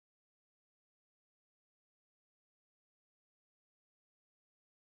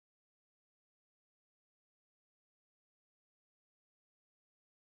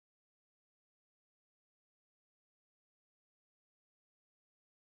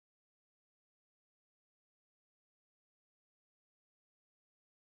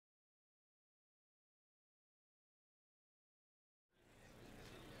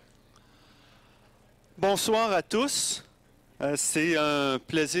Bonsoir à tous. C'est un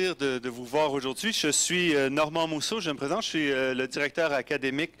plaisir de vous voir aujourd'hui. Je suis Normand Mousseau, je me présente, je suis le directeur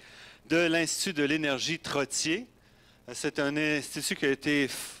académique de l'Institut de l'énergie Trottier. C'est un institut qui a été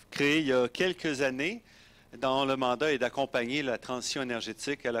créé il y a quelques années, dont le mandat est d'accompagner la transition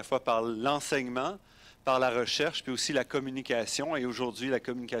énergétique à la fois par l'enseignement, par la recherche, puis aussi la communication. Et aujourd'hui, la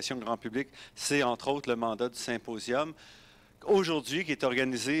communication grand public, c'est entre autres le mandat du Symposium. Aujourd'hui, qui est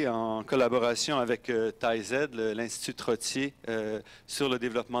organisé en collaboration avec TAIZ, l'Institut Trottier, sur le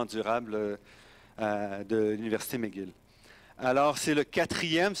développement durable de l'Université McGill. Alors, c'est le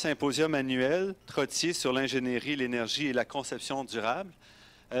 4e symposium annuel Trottier sur l'ingénierie, l'énergie et la conception durable.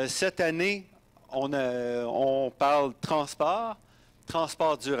 Cette année, on parle transport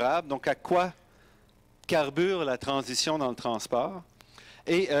durable, donc à quoi carbure la transition dans le transport.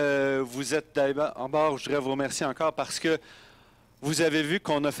 Et vous êtes d'abord, je voudrais vous remercier encore parce que vous avez vu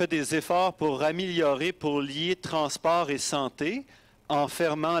qu'on a fait des efforts pour améliorer, pour lier transport et santé en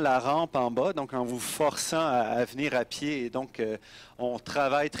fermant la rampe en bas, donc en vous forçant à venir à pied. Et donc, on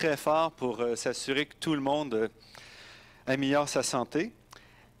travaille très fort pour s'assurer que tout le monde améliore sa santé.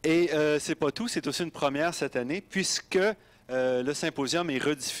 Et c'est pas tout, c'est aussi une première cette année, puisque le symposium est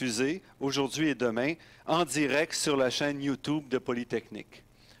rediffusé aujourd'hui et demain en direct sur la chaîne YouTube de Polytechnique.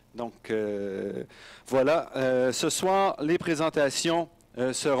 Donc, voilà. Ce soir, les présentations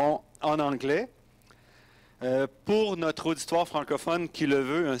seront en anglais. Pour notre auditoire francophone qui le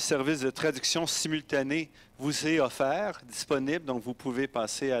veut, un service de traduction simultanée vous est offert, disponible. Donc, vous pouvez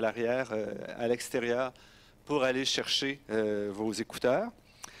passer à l'arrière, à l'extérieur, pour aller chercher vos écouteurs.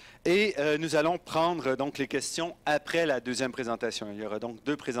 Et nous allons prendre donc les questions après la deuxième présentation. Il y aura donc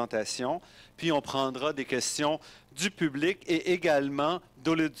 2 présentations, puis on prendra des questions du public et également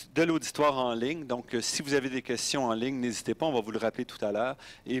de l'auditoire en ligne. Donc, si vous avez des questions en ligne, n'hésitez pas, on va vous le rappeler tout à l'heure,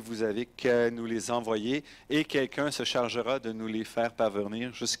 et vous avez qu'à nous les envoyer, et quelqu'un se chargera de nous les faire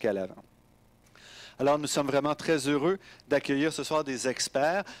parvenir jusqu'à l'avant. Alors, nous sommes vraiment très heureux d'accueillir ce soir des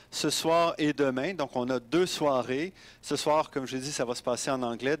experts, ce soir et demain. Donc, on a 2 soirées. Ce soir, comme je l'ai dit, ça va se passer en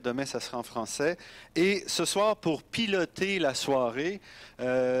anglais. Demain, ça sera en français. Et ce soir, pour piloter la soirée,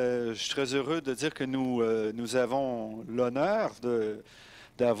 je suis très heureux de dire que nous avons l'honneur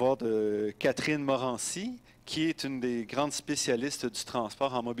d'avoir Catherine Morancy, qui est une des grandes spécialistes du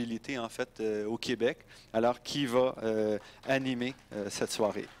transport en mobilité, en fait, au Québec. Alors, qui va animer cette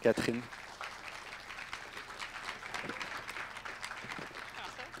soirée? Catherine.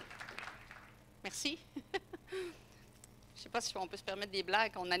 Merci. Je ne sais pas si on peut se permettre des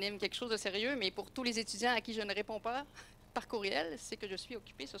blagues, on anime quelque chose de sérieux, mais pour tous les étudiants à qui je ne réponds pas par courriel, c'est que je suis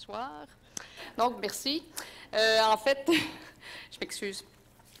occupée ce soir. Donc, merci. En fait, je m'excuse,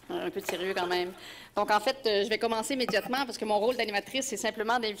 un peu de sérieux quand même. Donc, en fait, je vais commencer immédiatement parce que mon rôle d'animatrice, c'est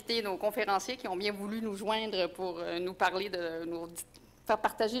simplement d'inviter nos conférenciers qui ont bien voulu nous joindre pour nous parler nous faire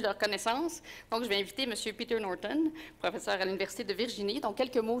partager leurs connaissances. Donc, je vais inviter M. Peter Norton, professeur à l'Université de Virginie. Donc,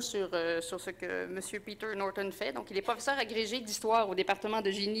 quelques mots sur ce que M. Peter Norton fait. Donc, il est professeur agrégé d'histoire au département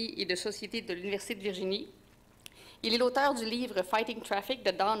de génie et de société de l'Université de Virginie. Il est l'auteur du livre Fighting Traffic,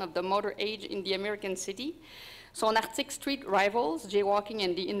 The Dawn of the Motor Age in the American City. Son article Street Rivals, Jaywalking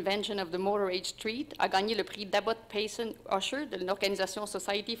and the Invention of the Motor Age Street a gagné le prix d'Abbott Payson Usher de l'organisation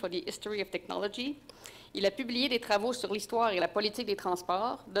Society for the History of Technology. Il a publié des travaux sur l'histoire et la politique des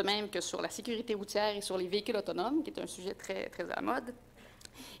transports, de même que sur la sécurité routière et sur les véhicules autonomes, qui est un sujet très, très à la mode.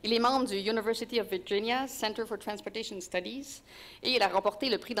 Il est membre du University of Virginia Center for Transportation Studies et il a remporté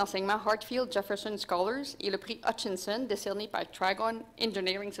le prix d'enseignement Hartfield Jefferson Scholars et le prix Hutchinson décerné par Trigon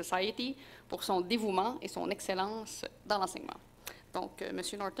Engineering Society pour son dévouement et son excellence dans l'enseignement. Donc, M.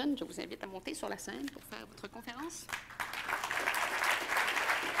 Norton, je vous invite à monter sur la scène pour faire votre conférence.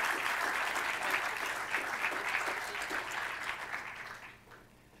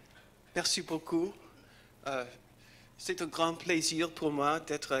 Merci beaucoup. C'est un grand plaisir pour moi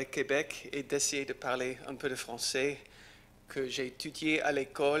d'être à Québec et d'essayer de parler un peu de français que j'ai étudié à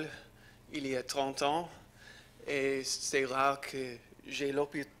l'école il y a 30 ans. Et c'est rare que j'ai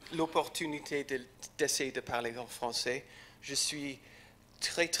l'opportunité d'essayer de parler en français. Je suis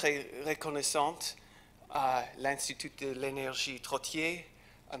très, très reconnaissante à l'Institut de l'énergie Trottier,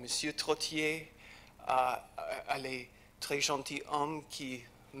 à M. Trottier, à les très gentils hommes qui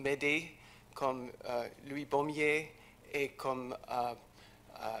m'aidaient, comme Louis Baumier et comme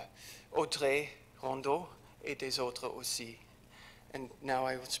Audrey Rondeau et des autres aussi. And now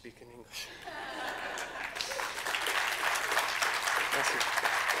I will speak in English. Merci.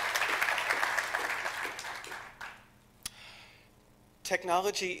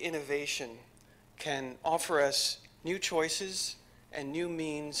 Technology innovation can offer us new choices and new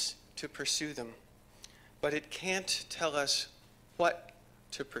means to pursue them. but it can't tell us what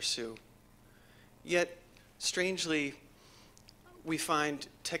to pursue. Yet, strangely, we find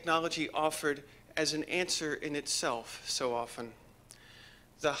technology offered as an answer in itself so often.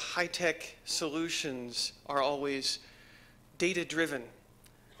 The high-tech solutions are always data-driven,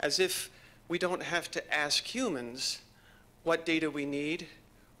 as if we don't have to ask humans what data we need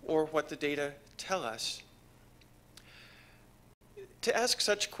or what the data tell us. To ask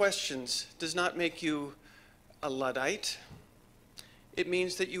such questions does not make you a Luddite. It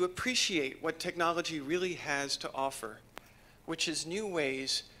means that you appreciate what technology really has to offer, which is new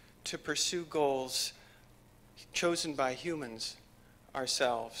ways to pursue goals chosen by humans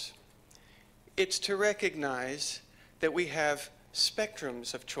ourselves. It's to recognize that we have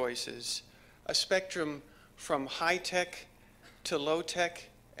spectrums of choices, a spectrum from high-tech to low-tech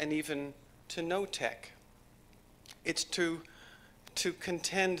and even to no-tech. It's to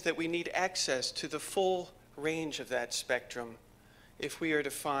contend that we need access to the full range of that spectrum if we are to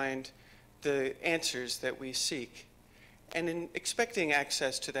find the answers that we seek. And in expecting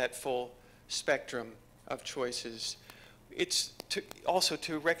access to that full spectrum of choices, it's also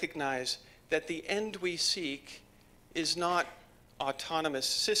to recognize that the end we seek is not autonomous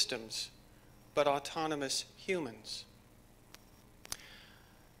systems, but autonomous humans.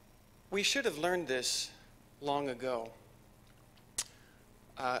 We should have learned this long ago.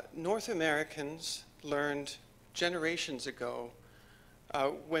 North Americans learned generations ago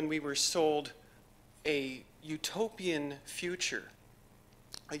when we were sold a utopian future,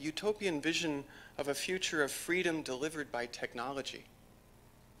 a utopian vision of a future of freedom delivered by technology.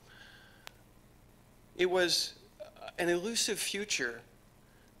 It was an elusive future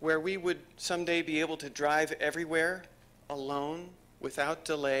where we would someday be able to drive everywhere alone, without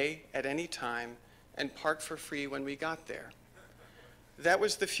delay, at any time, and park for free when we got there. That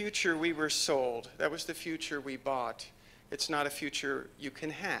was the future we were sold. That was the future we bought. It's not a future you can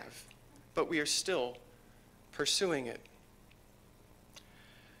have, but we are still pursuing it.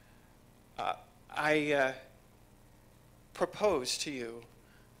 I propose to you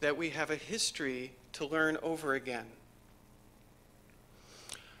that we have a history to learn over again.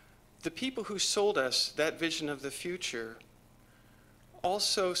 The people who sold us that vision of the future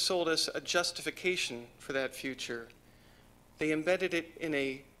also sold us a justification for that future. They embedded it in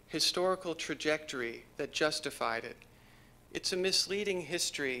a historical trajectory that justified it. It's a misleading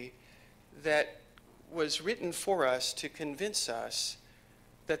history that was written for us to convince us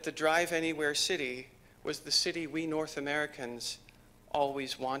that the Drive Anywhere city was the city we North Americans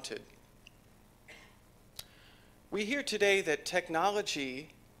always wanted. We hear today that technology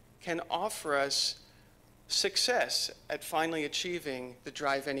can offer us success at finally achieving the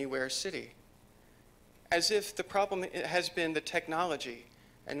Drive Anywhere city, as if the problem has been the technology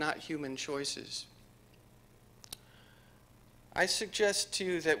and not human choices. I suggest to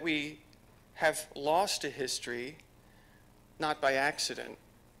you that we have lost a history, not by accident,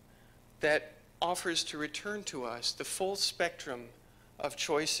 that offers to return to us the full spectrum of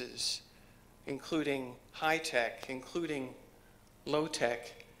choices, including high-tech, including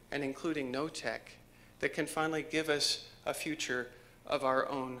low-tech, and including no-tech, that can finally give us a future of our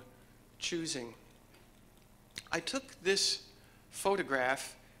own choosing. I took this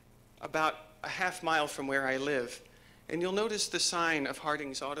photograph about a half mile from where I live, and you'll notice the sign of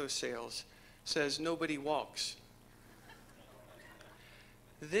Harding's Auto Sales says, "Nobody walks."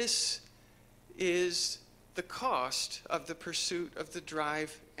 This is the cost of the pursuit of the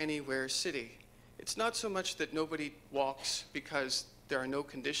Drive Anywhere city. It's not so much that nobody walks because there are no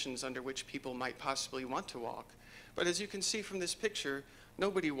conditions under which people might possibly want to walk, but as you can see from this picture,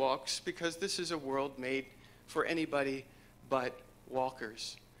 nobody walks because this is a world made for anybody but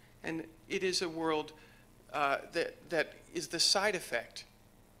walkers. And it is a world that is the side effect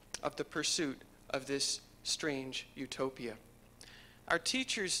of the pursuit of this strange utopia. Our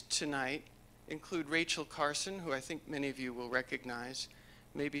teachers tonight include Rachel Carson, who I think many of you will recognize.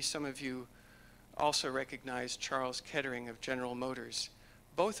 Maybe some of you also recognize Charles Kettering of General Motors.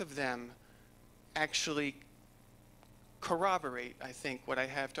 Both of them actually corroborate, I think, what I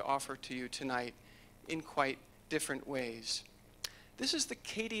have to offer to you tonight in quite different ways. This is the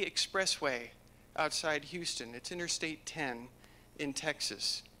Katy Expressway outside Houston. It's Interstate 10 in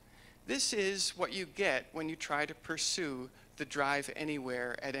Texas. This is what you get when you try to pursue the Drive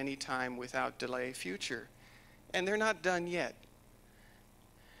Anywhere at any time without delay future. And they're not done yet.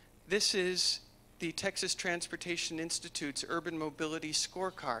 This is the Texas Transportation Institute's Urban Mobility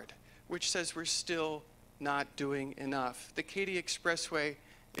Scorecard, which says we're still not doing enough. The Katy Expressway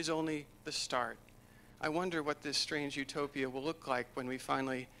is only the start. I wonder what this strange utopia will look like when we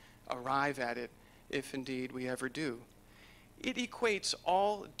finally arrive at it if indeed we ever do. It equates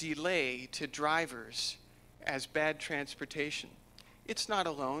all delay to drivers as bad transportation. It's not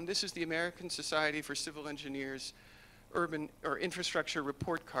alone. This is the American Society for Civil Engineers Urban or Infrastructure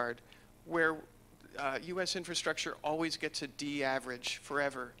Report Card, where US infrastructure always gets a D average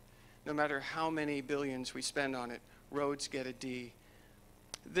forever. No matter how many billions we spend on it, roads get a D.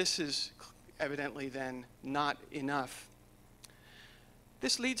 This is evidently then not enough.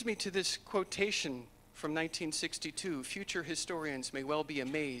 This leads me to this quotation from 1962, "Future historians may well be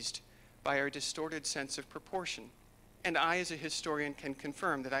amazed by our distorted sense of proportion." And I, as a historian, can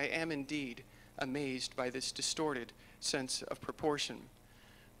confirm that I am indeed amazed by this distorted sense of proportion.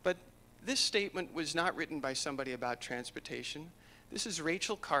 But this statement was not written by somebody about transportation. This is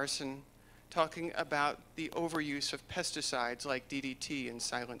Rachel Carson talking about the overuse of pesticides like DDT in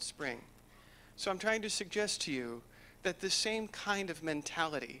Silent Spring. So I'm trying to suggest to you that the same kind of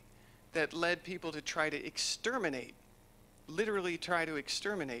mentality that led people to try to exterminate, literally try to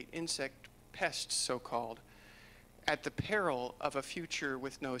exterminate insect pests, so-called, at the peril of a future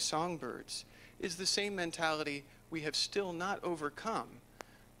with no songbirds, is the same mentality we have still not overcome,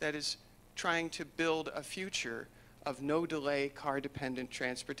 that is trying to build a future of no delay car-dependent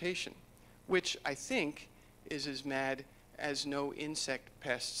transportation, which I think is as mad as no insect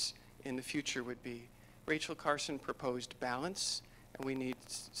pests in the future would be. Rachel Carson proposed balance, and we need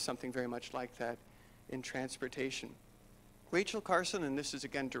something very much like that in transportation. Rachel Carson, and this is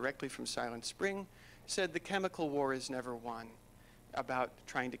again directly from Silent Spring, said the chemical war is never won, about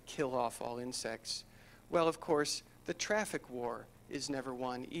trying to kill off all insects. Well, of course, the traffic war is never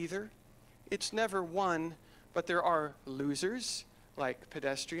won either. It's never won, but there are losers, like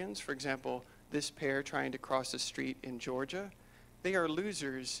pedestrians. For example, this pair trying to cross a street in Georgia. They are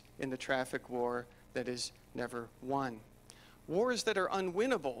losers in the traffic war that is never won. Wars that are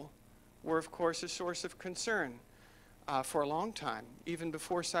unwinnable were, of course, a source of concern for a long time. Even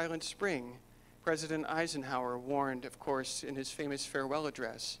before Silent Spring, President Eisenhower warned, of course, in his famous farewell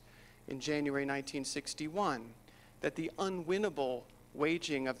address in January 1961, that the unwinnable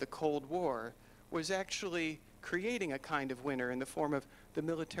waging of the Cold War was actually creating a kind of winner in the form of the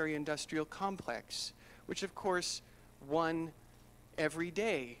military-industrial complex, which, of course, won every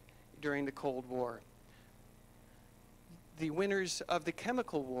day during the Cold War. The winners of the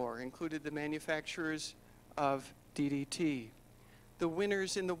chemical war included the manufacturers of DDT. The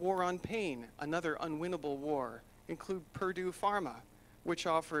winners in the war on pain, another unwinnable war, include Purdue Pharma, which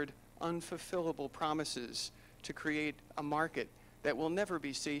offered unfulfillable promises to create a market that will never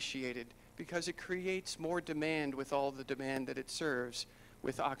be satiated because it creates more demand with all the demand that it serves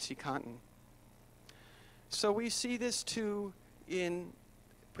with OxyContin. So we see this too in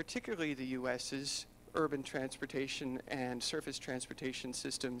particularly the US's urban transportation and surface transportation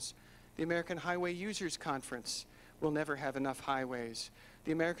systems. The American Highway Users Conference will never have enough highways.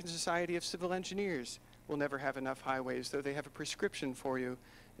 The American Society of Civil Engineers will never have enough highways, though they have a prescription for you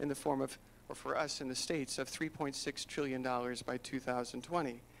in the form of, or for us in the States, of $3.6 trillion by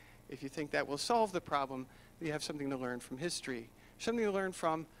 2020. If you think that will solve the problem, you have something to learn from history. Something to learn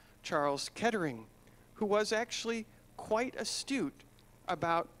from Charles Kettering, who was actually quite astute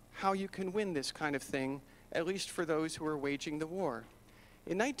about how you can win this kind of thing, at least for those who are waging the war.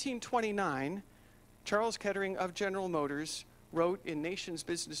 In 1929, Charles Kettering of General Motors wrote in Nation's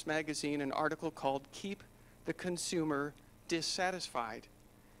Business Magazine an article called "Keep the Consumer Dissatisfied."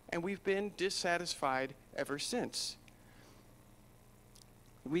 And we've been dissatisfied ever since.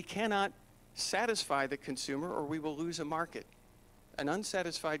 We cannot satisfy the consumer or we will lose a market. An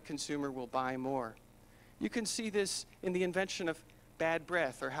unsatisfied consumer will buy more. You can see this in the invention of bad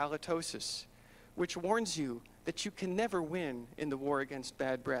breath or halitosis, which warns you that you can never win in the war against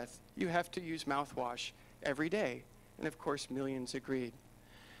bad breath. You have to use mouthwash every day. And of course, millions agreed.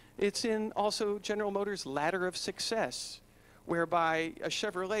 It's in also General Motors' ladder of success, whereby a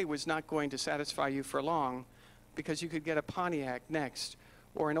Chevrolet was not going to satisfy you for long because you could get a Pontiac next,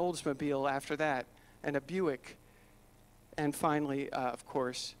 or an Oldsmobile after that, and a Buick, and finally, of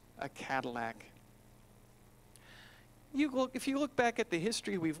course, a Cadillac. If you look back at the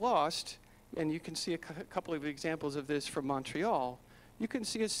history we've lost, and you can see a couple of examples of this from Montreal, you can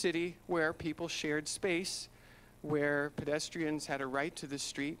see a city where people shared space, where pedestrians had a right to the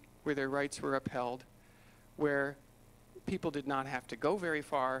street, where their rights were upheld, where people did not have to go very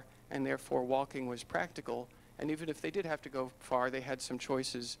far, and therefore walking was practical. And even if they did have to go far, they had some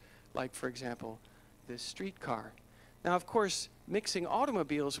choices, like, for example, this streetcar. Now, of course, mixing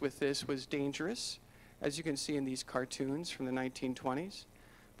automobiles with this was dangerous, as you can see in these cartoons from the 1920s.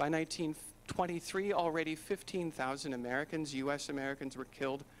 By 1923, already 15,000 Americans, US Americans, were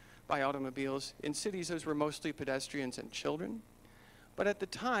killed by automobiles. In cities, those were mostly pedestrians and children. But at the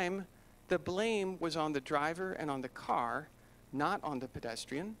time, the blame was on the driver and on the car, not on the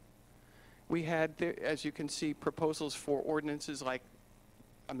pedestrian. We had, as you can see, proposals for ordinances like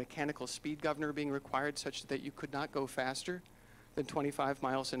a mechanical speed governor being required such that you could not go faster than 25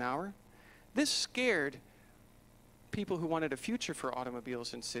 miles an hour. This scared people who wanted a future for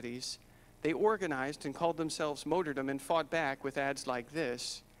automobiles in cities. They organized and called themselves Motordom and fought back with ads like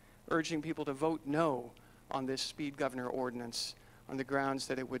this, urging people to vote no on this speed governor ordinance on the grounds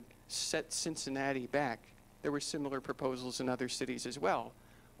that it would set Cincinnati back. There were similar proposals in other cities as well.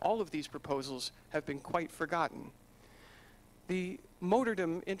 All of these proposals have been quite forgotten. The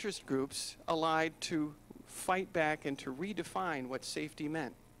Motordom interest groups allied to fight back and to redefine what safety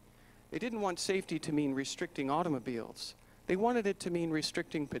meant. They didn't want safety to mean restricting automobiles. They wanted it to mean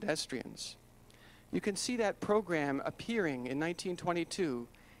restricting pedestrians. You can see that program appearing in 1922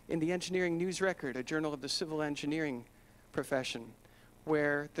 in the Engineering News Record, a journal of the civil engineering profession,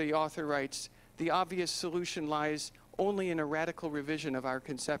 where the author writes, "The obvious solution lies only in a radical revision of our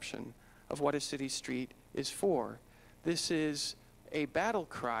conception of what a city street is for." This is a battle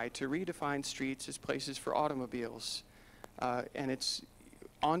cry to redefine streets as places for automobiles. And it's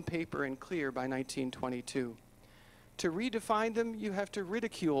on paper and clear by 1922. To redefine them, you have to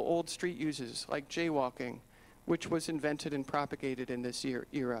ridicule old street uses like jaywalking, which was invented and propagated in this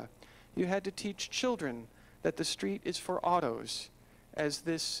era. You had to teach children that the street is for autos, as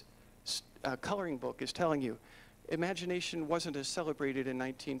this coloring book is telling you. Imagination wasn't as celebrated in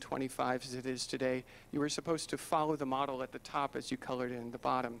 1925 as it is today. You were supposed to follow the model at the top as you colored in the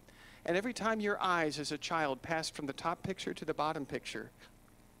bottom. And every time your eyes as a child passed from the top picture to the bottom picture,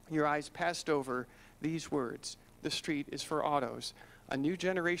 your eyes passed over these words: the street is for autos. A new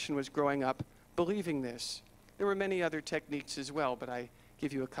generation was growing up believing this. There were many other techniques as well, but I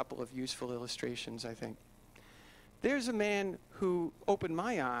give you a couple of useful illustrations, I think. There's a man who opened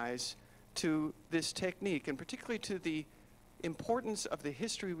my eyes to this technique, and particularly to the importance of the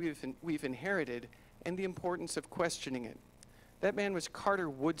history we've inherited and the importance of questioning it. That man was Carter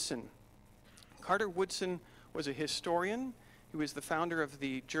Woodson. Carter Woodson was a historian. He was the founder of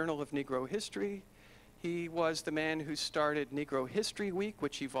the Journal of Negro History. He was the man who started Negro History Week,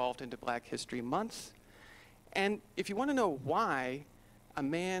 which evolved into Black History Month. And if you want to know why a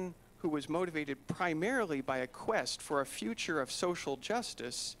man who was motivated primarily by a quest for a future of social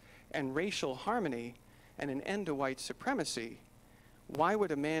justice and racial harmony and an end to white supremacy, why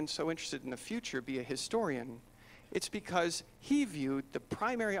would a man so interested in the future be a historian? It's because he viewed the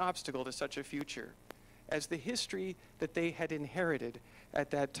primary obstacle to such a future as the history that they had inherited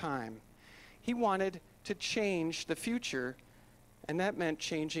at that time. He wanted to change the future, and that meant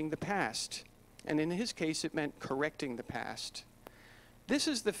changing the past. And in his case, it meant correcting the past. This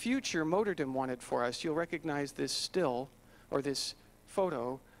is the future Motordom wanted for us. You'll recognize this still, or this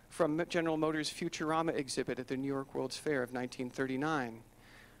photo, from General Motors' Futurama exhibit at the New York World's Fair of 1939.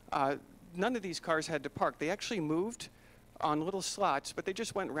 None of these cars had to park. They actually moved on little slots, but they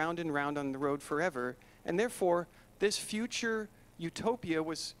just went round and round on the road forever. And therefore, this future utopia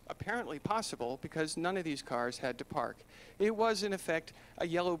was apparently possible because none of these cars had to park. It was, in effect, a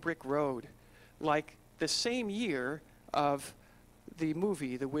yellow brick road, like the same year of the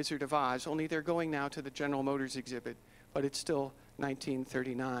movie, The Wizard of Oz, only they're going now to the General Motors exhibit, but it's still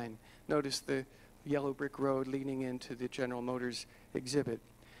 1939. Notice the yellow brick road leading into the General Motors exhibit.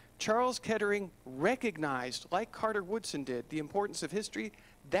 Charles Kettering recognized, like Carter Woodson did, the importance of history.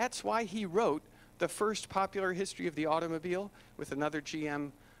 That's why he wrote the first popular history of the automobile with another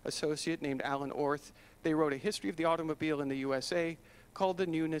GM associate named Alan Orth. They wrote a history of the automobile in the USA called The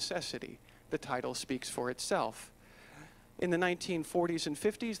New Necessity. The title speaks for itself. In the 1940s and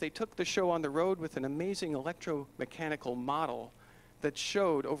 50s, they took the show on the road with an amazing electromechanical model that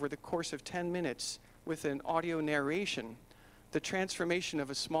showed over the course of 10 minutes with an audio narration the transformation of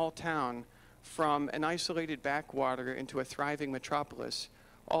a small town from an isolated backwater into a thriving metropolis,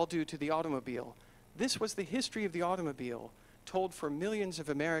 all due to the automobile. This was the history of the automobile, told for millions of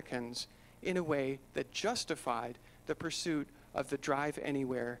Americans in a way that justified the pursuit of the Drive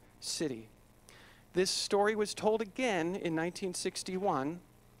Anywhere city. This story was told again in 1961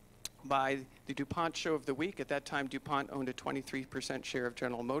 by the DuPont Show of the Week. At that time, DuPont owned a 23% share of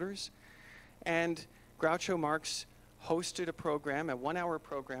General Motors. And Groucho Marx hosted a program, a one-hour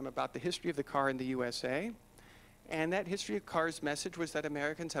program about the history of the car in the USA. And that history of cars message was that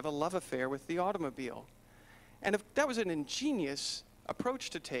Americans have a love affair with the automobile. And that was an ingenious approach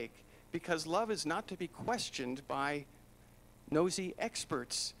to take, because love is not to be questioned by nosy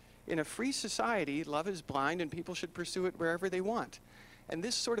experts. In a free society, love is blind and people should pursue it wherever they want. And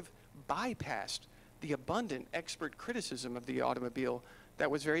this sort of bypassed the abundant expert criticism of the automobile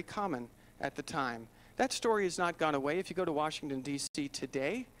that was very common at the time. That story has not gone away. If you go to Washington, D.C.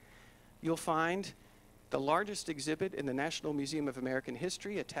 today, you'll find the largest exhibit in the National Museum of American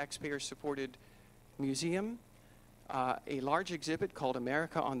History, a taxpayer-supported museum, a large exhibit called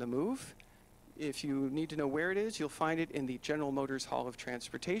America on the Move. If you need to know where it is, you'll find it in the General Motors Hall of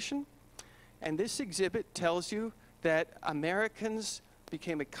Transportation. And this exhibit tells you that Americans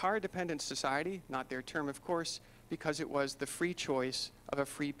became a car-dependent society, not their term, of course, because it was the free choice of a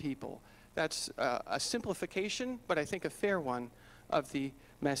free people. That's a simplification, but I think a fair one, of the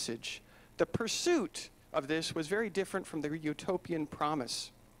message. The pursuit of this was very different from the utopian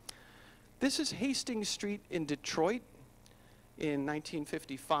promise. This is Hastings Street in Detroit in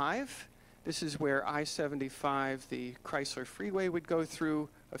 1955. This is where I-75, the Chrysler Freeway, would go through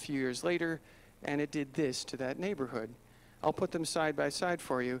a few years later, and it did this to that neighborhood. I'll put them side by side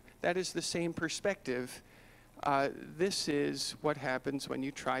for you. That is the same perspective. This is what happens when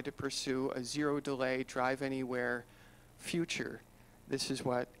you try to pursue a zero delay, drive anywhere future. This is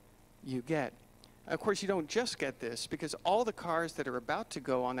what you get. Of course, you don't just get this, because all the cars that are about to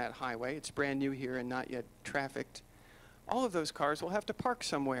go on that highway, it's brand new here and not yet trafficked, all of those cars will have to park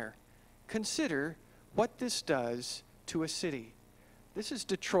somewhere. Consider what this does to a city. This is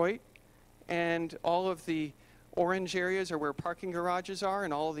Detroit, and all of the orange areas are where parking garages are,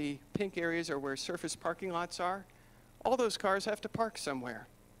 and all the pink areas are where surface parking lots are. All those cars have to park somewhere,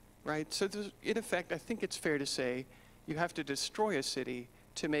 right? So in effect, I think it's fair to say you have to destroy a city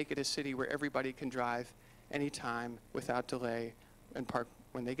to make it a city where everybody can drive anytime without delay and park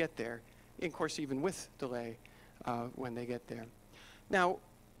when they get there. Of course, even with delay when they get there. Now,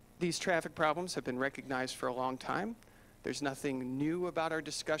 these traffic problems have been recognized for a long time. There's nothing new about our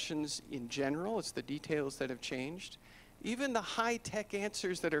discussions in general. It's the details that have changed. Even the high-tech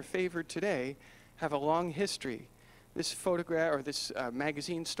answers that are favored today have a long history. This photograph, or this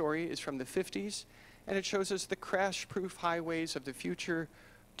magazine story, is from the 50s, and it shows us the crash-proof highways of the future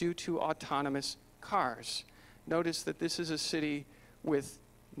due to autonomous cars. Notice that this is a city with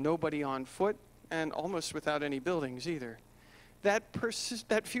nobody on foot and almost without any buildings either. That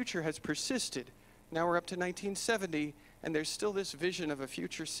future has persisted. Now we're up to 1970, and there's still this vision of a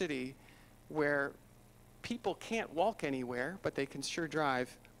future city where people can't walk anywhere, but they can sure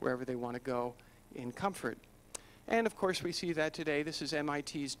drive wherever they want to go in comfort. And of course, we see that today. This is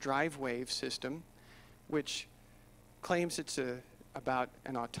MIT's DriveWave system, which claims it's about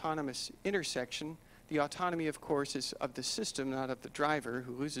an autonomous intersection. The autonomy, of course, is of the system, not of the driver,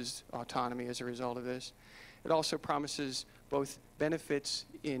 who loses autonomy as a result of this. It also promises both benefits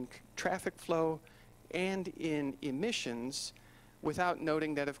in traffic flow and in emissions, without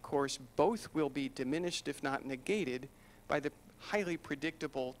noting that, of course, both will be diminished, if not negated, by the highly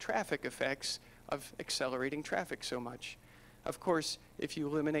predictable traffic effects of accelerating traffic so much. Of course, if you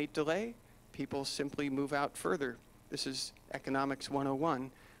eliminate delay, people simply move out further. This is Economics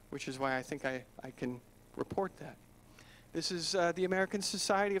 101, which is why I think I can report that. This is the American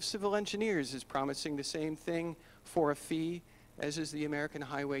Society of Civil Engineers is promising the same thing for a fee, as is the American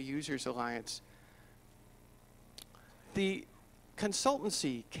Highway Users Alliance. The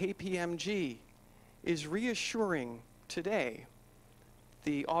consultancy, KPMG, is reassuring today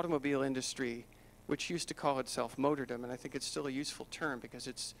the automobile industry, which used to call itself motordom, and I think it's still a useful term because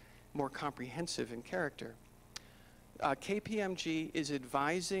it's more comprehensive in character. KPMG is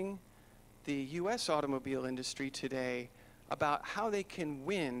advising the US automobile industry today about how they can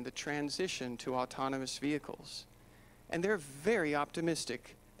win the transition to autonomous vehicles. And they're very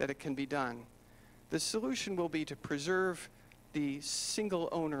optimistic that it can be done. The solution will be to preserve the single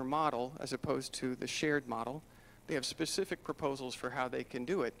owner model as opposed to the shared model. They have specific proposals for how they can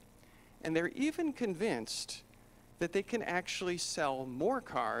do it. And they're even convinced that they can actually sell more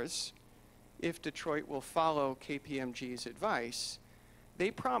cars if Detroit will follow KPMG's advice.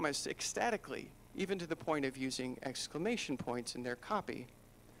 They promise ecstatically, even to the point of using exclamation points in their copy,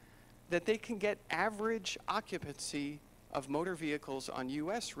 that they can get average occupancy of motor vehicles on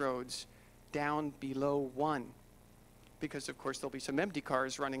US roads down below 1. Because of course there'll be some empty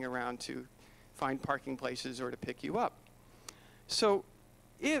cars running around to find parking places or to pick you up. So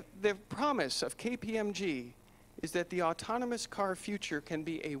if the promise of KPMG is that the autonomous car future can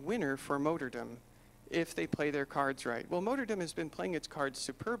be a winner for motordom if they play their cards right. Well, motordom has been playing its cards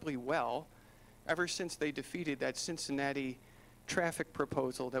superbly well ever since they defeated that Cincinnati traffic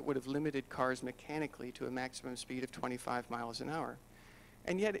proposal that would have limited cars mechanically to a maximum speed of 25 miles an hour.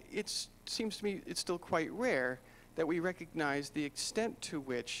 And yet it seems to me it's still quite rare that we recognize the extent to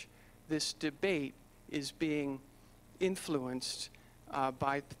which this debate is being influenced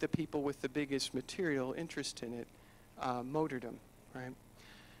by the people with the biggest material interest in it, motordom, right?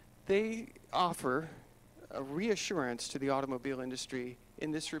 They offer a reassurance to the automobile industry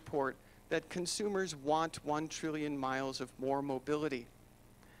in this report that consumers want 1 trillion miles of more mobility.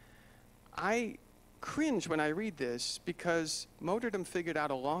 I cringe when I read this because motordom figured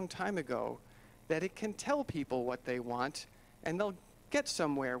out a long time ago that it can tell people what they want and they'll get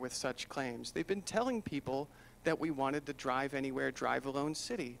somewhere with such claims. They've been telling people that we wanted the drive anywhere, drive alone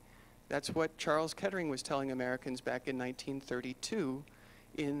city. That's what Charles Kettering was telling Americans back in 1932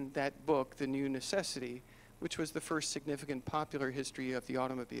 in that book, The New Necessity, which was the first significant popular history of the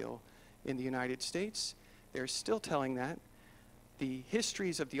automobile in the United States. They're still telling that. The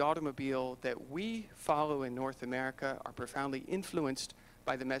histories of the automobile that we follow in North America are profoundly influenced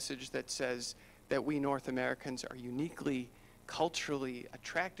by the message that says that we North Americans are uniquely, culturally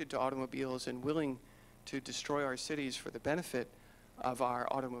attracted to automobiles and willing to destroy our cities for the benefit of our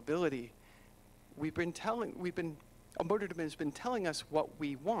automobility. Motordom has been telling us what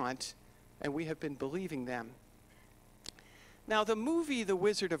we want, and we have been believing them. Now, the movie The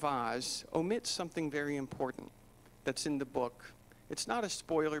Wizard of Oz omits something very important that's in the book. It's not a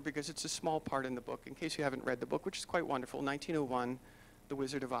spoiler because it's a small part in the book, in case you haven't read the book, which is quite wonderful, 1901, The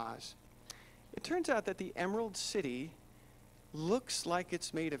Wizard of Oz. It turns out that the Emerald City looks like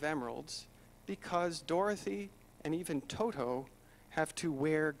it's made of emeralds because Dorothy and even Toto have to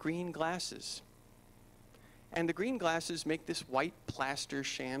wear green glasses. And the green glasses make this white plaster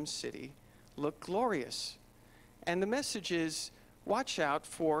sham city look glorious. And the message is, watch out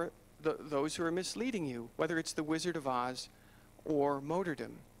for those who are misleading you, whether it's the Wizard of Oz or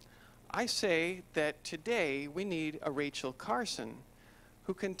motordom. I say that today we need a Rachel Carson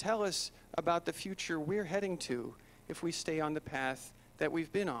who can tell us about the future we're heading to if we stay on the path that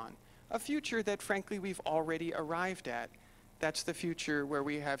we've been on. A future that, frankly, we've already arrived at. That's the future where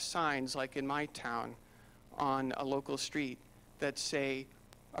we have signs, like in my town, on a local street that say,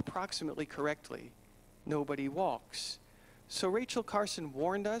 approximately correctly, nobody walks. So Rachel Carson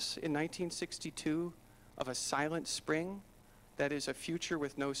warned us in 1962 of a silent spring, that is a future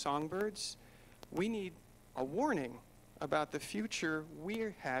with no songbirds. We need a warning about the future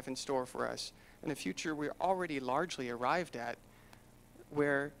we have in store for us, and a future we're already largely arrived at,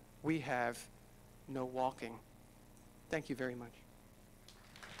 where we have no walking. Thank you very much.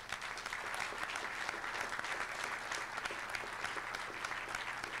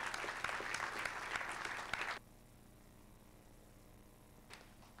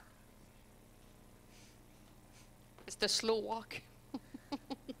 It's the slow walk.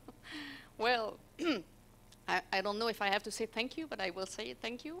 Well, I don't know if I have to say thank you, but I will say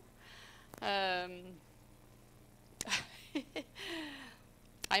thank you.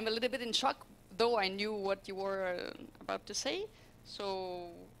 I'm a little bit in shock, though I knew what you were about to say. So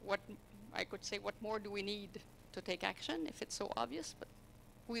what I could say, what more do we need to take action if it's so obvious? But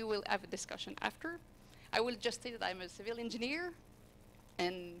we will have a discussion after. I will just say that I'm a civil engineer,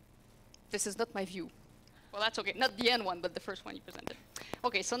 and this is not my view. Well, that's okay. Not the end one, but the first one you presented.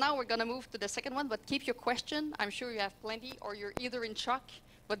 Okay, so now we're going to move to the second one, but keep your question. I'm sure you have plenty, or you're either in shock,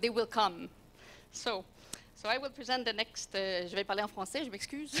 but they will come. So I will present the next. Je vais parler en français, je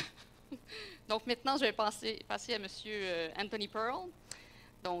m'excuse. Donc maintenant, je vais passer à Monsieur Anthony Pearl.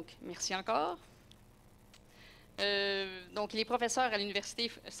 Donc, merci encore. Donc, il est professeur à l'Université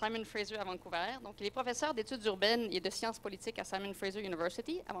Simon Fraser à Vancouver. Donc, il est professeur d'études urbaines et de sciences politiques à Simon Fraser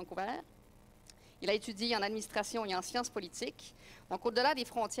University à Vancouver. Il a étudié en administration et en sciences politiques. Donc, au-delà des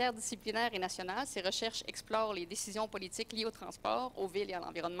frontières disciplinaires et nationales, ses recherches explorent les décisions politiques liées au transport, aux villes et à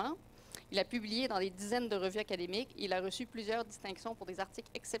l'environnement. Il a publié dans des dizaines de revues académiques. Il a reçu plusieurs distinctions pour des articles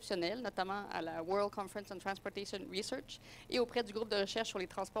exceptionnels, notamment à la World Conference on Transportation Research et auprès du groupe de recherche sur les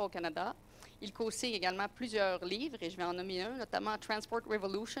transports au Canada. Il co-signe également plusieurs livres, et je vais en nommer un, notamment Transport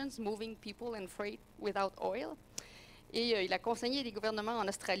Revolutions, Moving People and Freight Without Oil. Et il a conseillé des gouvernements en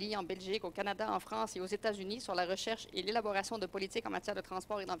Australie, en Belgique, au Canada, en France et aux États-Unis sur la recherche et l'élaboration de politiques en matière de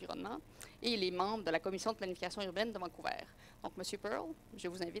transport et d'environnement. Et il est membre de la Commission de planification urbaine de Vancouver. Donc, M. Pearl, je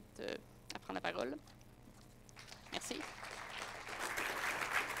vous invite à prendre la parole. Merci.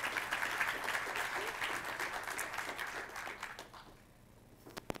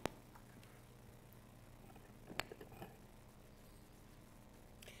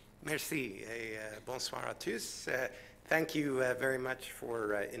 Merci et bonsoir à tous. Thank you very much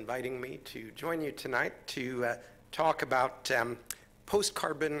for inviting me to join you tonight to talk about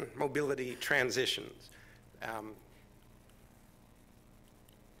post-carbon mobility transitions.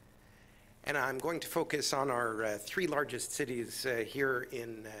 And I'm going to focus on our three largest cities here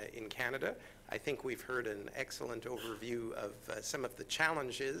in Canada, I think we've heard an excellent overview of some of the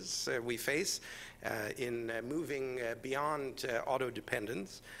challenges we face in moving beyond auto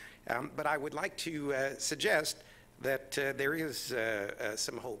dependence. But I would like to suggest that there is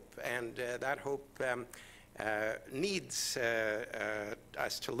some hope, and that hope needs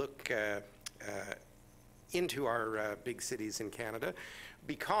us to look into our big cities in Canada,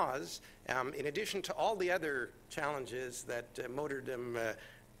 because in addition to all the other challenges that motordom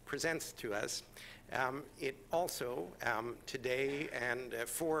presents to us, it also today and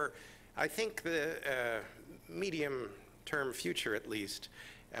for, I think, the medium-term future at least,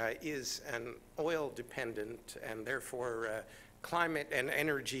 is an oil-dependent and therefore climate and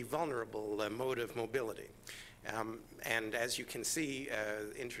energy vulnerable mode of mobility. And as you can see,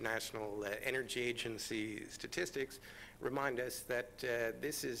 International Energy Agency statistics remind us that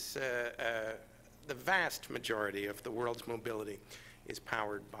this is the vast majority of the world's mobility is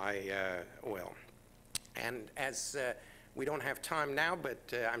powered by oil. And as we don't have time now, but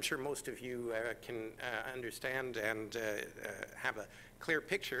I'm sure most of you can understand and have a clear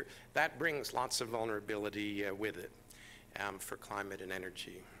picture, that brings lots of vulnerability with it for climate and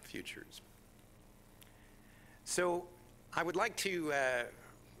energy futures. So I would like to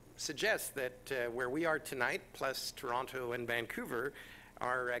suggest that where we are tonight, plus Toronto and Vancouver,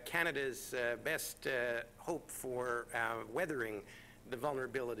 are Canada's best hope for weathering the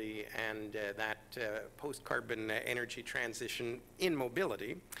vulnerability and that post-carbon energy transition in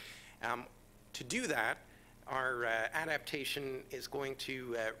mobility. To do that, our adaptation is going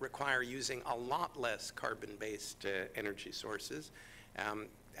to require using a lot less carbon-based energy sources,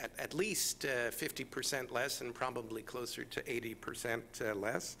 at least 50% less and probably closer to 80%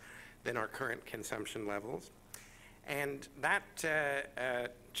 less than our current consumption levels. And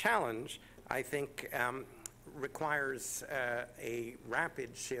that challenge, I think, requires a rapid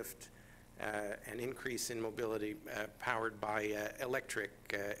shift, an increase in mobility powered by electric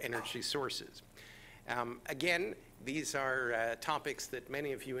energy sources. Again, these are topics that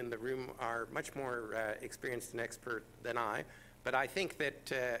many of you in the room are much more experienced and expert than I, but I think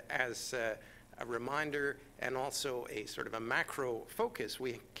that as a reminder and also a sort of a macro focus,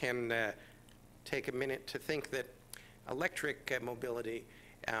 we can take a minute to think that electric mobility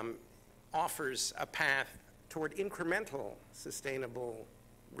offers a path toward incremental sustainable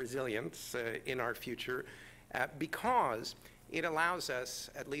resilience in our future because it allows us,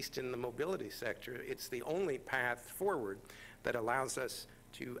 at least in the mobility sector, it's the only path forward that allows us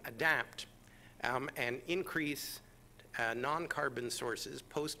to adapt and increase non-carbon sources,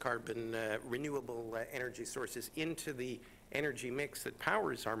 post-carbon renewable energy sources into the energy mix that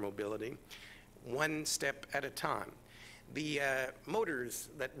powers our mobility, one step at a time. The motors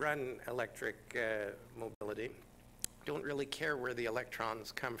that run electric mobility don't really care where the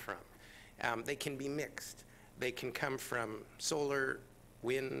electrons come from. They can be mixed. They can come from solar,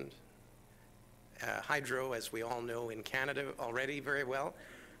 wind, hydro, as we all know in Canada already very well,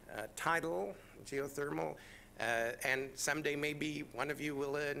 tidal, geothermal, and someday maybe one of you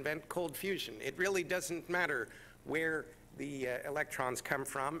will invent cold fusion. It really doesn't matter where the electrons come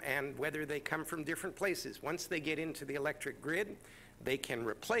from and whether they come from different places. Once they get into the electric grid, they can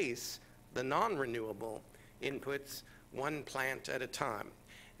replace the non-renewable inputs one plant at a time.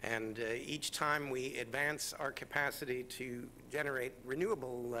 And each time we advance our capacity to generate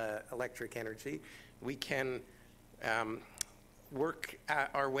renewable electric energy, we can work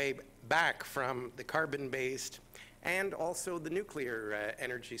our way back from the carbon-based and also the nuclear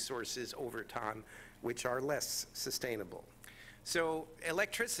energy sources over time, which are less sustainable. So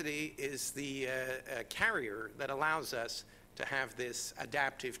electricity is the carrier that allows us to have this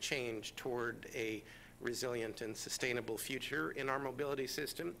adaptive change toward a resilient and sustainable future in our mobility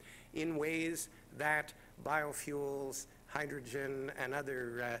system in ways that biofuels, hydrogen, and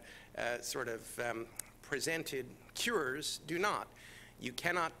other sort of presented cures do not. You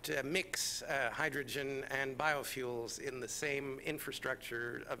cannot mix hydrogen and biofuels in the same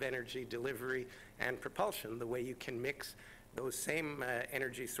infrastructure of energy delivery and propulsion the way you can mix those same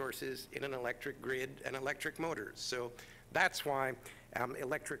energy sources in an electric grid and electric motors. So that's why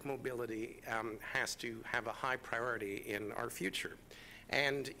electric mobility has to have a high priority in our future.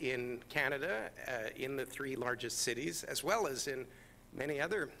 And in Canada, in the 3 largest cities, as well as in many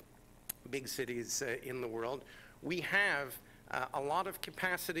other big cities in the world, we have a lot of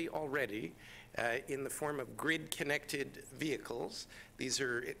capacity already in the form of grid-connected vehicles. These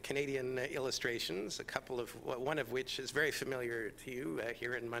are Canadian illustrations, one of which is very familiar to you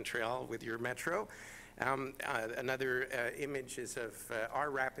here in Montreal with your metro. Another image is of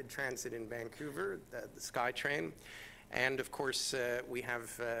our rapid transit in Vancouver, the SkyTrain. And of course, we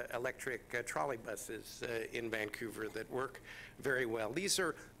have electric trolley buses in Vancouver that work very well. These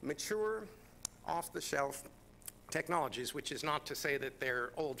are mature, off-the-shelf technologies, which is not to say that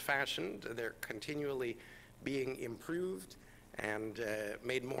they're old-fashioned. They're continually being improved and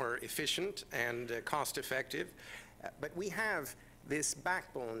made more efficient and cost-effective. But we have this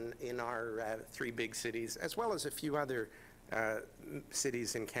backbone in our three big cities, as well as a few other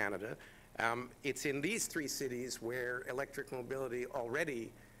cities in Canada. It's in these three cities where electric mobility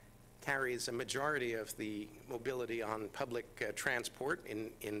already carries a majority of the mobility on public transport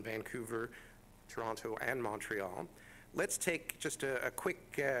in Vancouver, Toronto, and Montreal. Let's take just a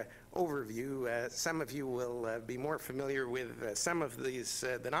quick overview. Some of you will be more familiar with some of these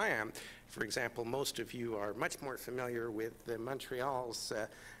than I am. For example, most of you are much more familiar with Montreal's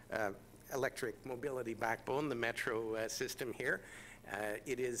electric mobility backbone, the metro system here.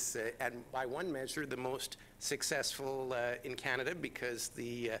 It is, and by one measure, the most successful in Canada because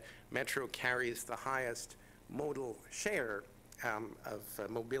the metro carries the highest modal share of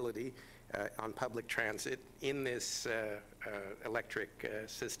mobility on public transit in this electric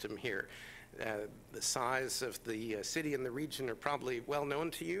system here. The size of the city and the region are probably well known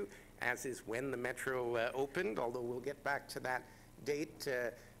to you, as is when the metro opened, although we'll get back to that date.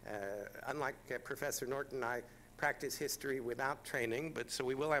 Unlike Professor Norton, I practice history without training, but so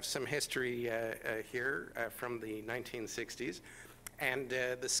we will have some history here from the 1960s. And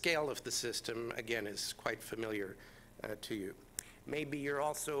the scale of the system, again, is quite familiar to you. Maybe you're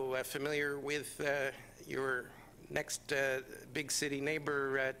also familiar with your next big city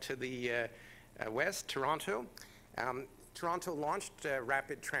neighbor to the west, Toronto. Toronto launched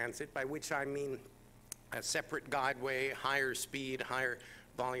rapid transit, by which I mean a separate guideway, higher speed, higher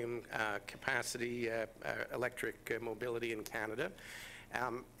volume capacity electric mobility in Canada.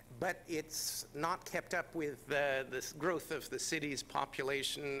 But it's not kept up with this growth of the city's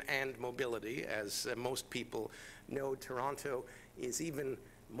population and mobility. As most people know, Toronto is even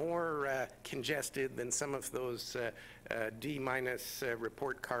more congested than some of those D-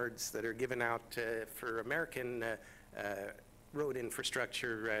 report cards that are given out for American road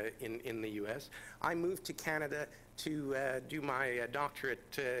infrastructure in the US. I moved to Canada to do my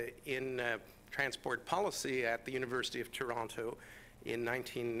doctorate in transport policy at the University of Toronto in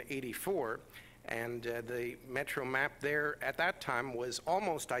 1984, and the metro map there at that time was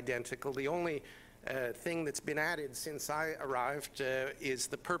almost identical. The only thing that's been added since I arrived is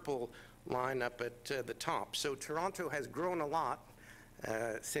the purple line up at the top. So Toronto has grown a lot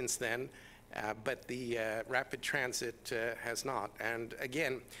since then, but the rapid transit has not. And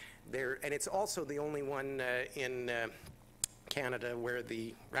again, and it's also the only one in Canada where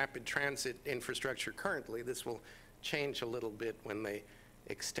the rapid transit infrastructure currently, this will change a little bit when they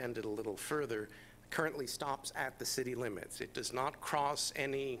extend it a little further, currently stops at the city limits. It does not cross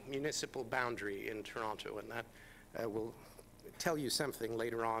any municipal boundary in Toronto, and that will tell you something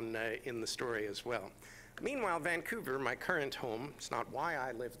later on in the story as well. Meanwhile, Vancouver, my current home, it's not why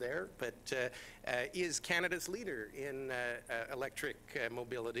I live there, but is Canada's leader in electric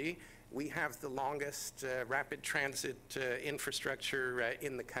mobility. We have the longest rapid transit infrastructure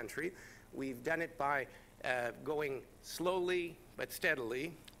in the country. We've done it by going slowly but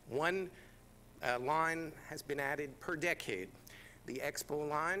steadily. One line has been added per decade. The Expo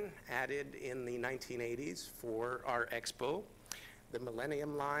line added in the 1980s for our Expo. The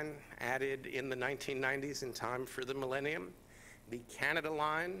Millennium line added in the 1990s in time for the Millennium. The Canada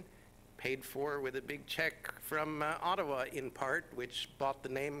line paid for with a big check from Ottawa in part, which bought the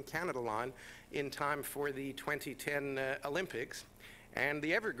name Canada Line in time for the 2010 Olympics. And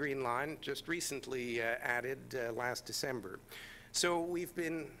the Evergreen line just recently added last December. So we've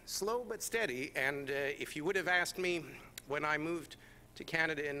been slow but steady, and if you would have asked me when I moved to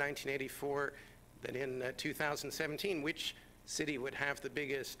Canada in 1984 that in 2017 which city would have the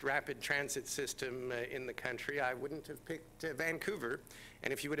biggest rapid transit system in the country, I wouldn't have picked Vancouver.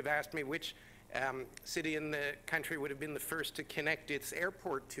 And if you would have asked me which city in the country would have been the first to connect its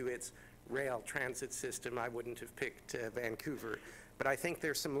airport to its rail transit system, I wouldn't have picked Vancouver. But I think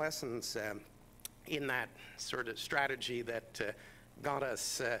there's some lessons in that sort of strategy that got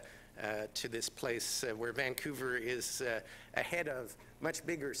us to this place where Vancouver is ahead of much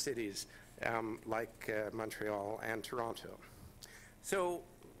bigger cities like Montreal and Toronto. So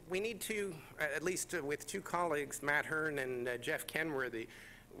we need to, at least with two colleagues, Matt Hearn and Jeff Kenworthy,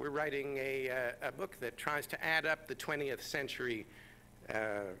 we're writing a book that tries to add up the 20th century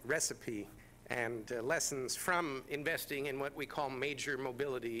recipe and lessons from investing in what we call major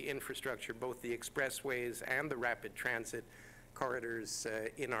mobility infrastructure, both the expressways and the rapid transit corridors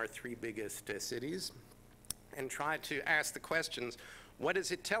in our three biggest cities. and try to ask the questions, what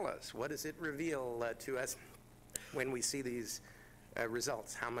does it tell us? What does it reveal to us when we see these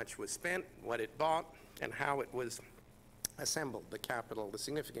results? How much was spent, what it bought, and how it was assembled, the capital, the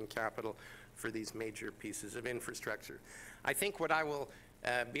significant capital for these major pieces of infrastructure. I think what I will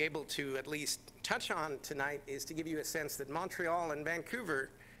be able to at least touch on tonight is to give you a sense that Montreal and Vancouver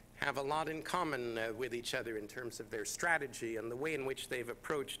have a lot in common with each other in terms of their strategy and the way in which they've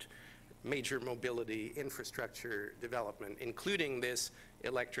approached major mobility infrastructure development, including this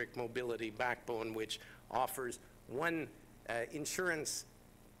electric mobility backbone, which offers one insurance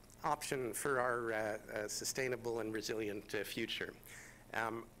option for our sustainable and resilient future.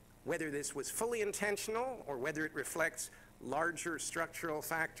 Whether this was fully intentional or whether it reflects larger structural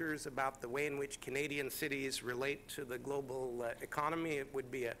factors about the way in which Canadian cities relate to the global economy, it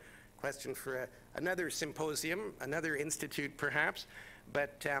would be a question for another symposium, another institute perhaps,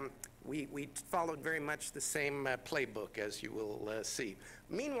 but we followed very much the same playbook, as you will see.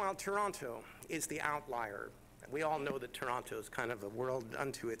 Meanwhile, Toronto is the outlier. We all know that Toronto is kind of a world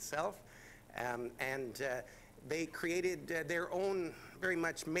unto itself, and they created their own very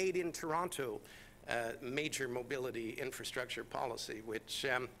much made in Toronto major mobility infrastructure policy, which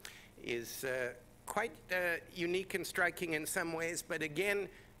is quite unique and striking in some ways, but again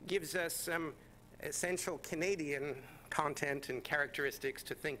gives us some essential Canadian content and characteristics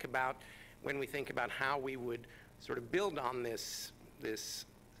to think about when we think about how we would sort of build on this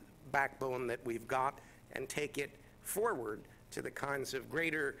backbone that we've got and take it forward to the kinds of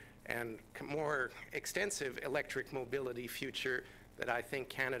greater and more extensive electric mobility future that I think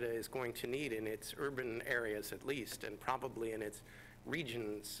Canada is going to need in its urban areas at least, and probably in its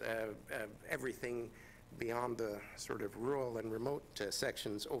regions, everything beyond the sort of rural and remote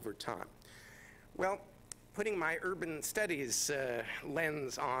sections over time. Well, putting my urban studies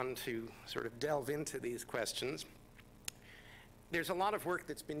lens on to sort of delve into these questions, there's a lot of work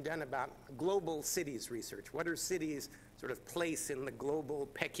that's been done about global cities research. What are cities sort of place in the global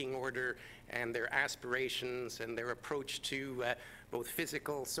pecking order and their aspirations and their approach to both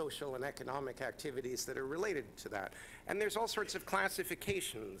physical, social, and economic activities that are related to that? And there's all sorts of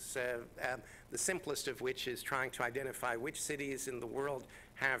classifications, the simplest of which is trying to identify which cities in the world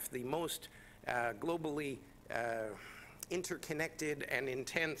have the most globally interconnected and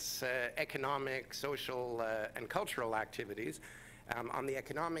intense economic, social, and cultural activities. On the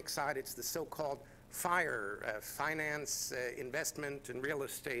economic side, it's the so-called FIRE, finance, investment, and real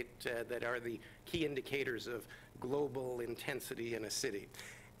estate that are the key indicators of global intensity in a city.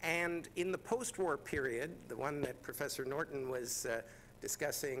 And in the post-war period, the one that Professor Norton was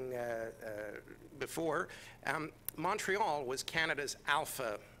discussing before, Montreal was Canada's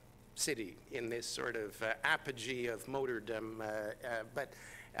alpha city in this sort of apogee of motordom, but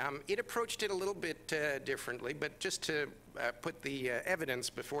it approached it a little bit differently. But just to put the evidence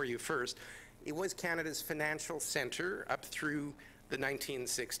before you first, it was Canada's financial center up through the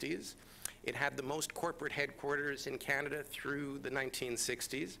 1960s. It had the most corporate headquarters in Canada through the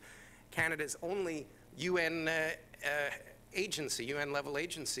 1960s. Canada's only UN agency, UN-level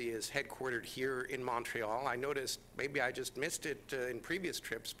agency, is headquartered here in Montreal. I noticed, maybe I just missed it in previous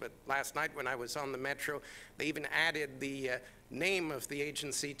trips, but last night when I was on the metro, they even added the name of the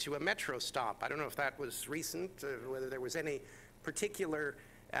agency to a metro stop. I don't know if that was recent, whether there was any particular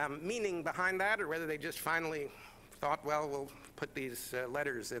meaning behind that, or whether they just finally thought, well, we'll put these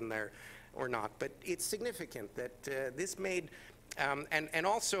letters in there or not. But it's significant that this made and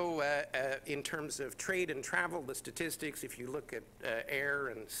also in terms of trade and travel, the statistics, if you look at air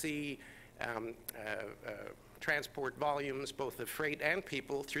and sea, transport volumes, both of freight and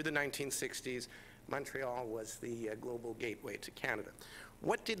people, through the 1960s, Montreal was the global gateway to Canada.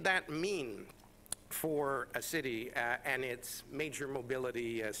 What did that mean for a city and its major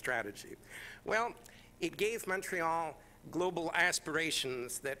mobility strategy? Well, it gave Montreal global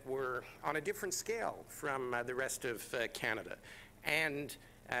aspirations that were on a different scale from the rest of Canada. And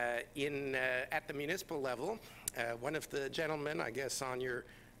at the municipal level, one of the gentlemen, I guess on your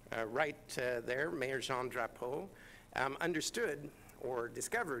right there, Mayor Jean Drapeau, understood or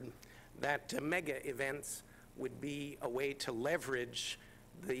discovered that mega events would be a way to leverage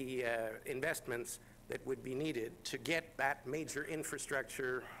the investments that would be needed to get that major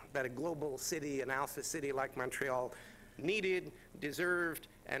infrastructure that a global city, an alpha city like Montreal, needed, deserved,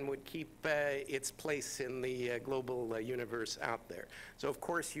 and would keep its place in the global universe out there. So of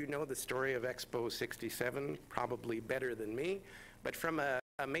course you know the story of Expo 67 probably better than me, but from a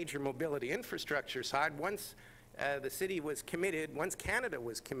major mobility infrastructure side, once the city was committed, once Canada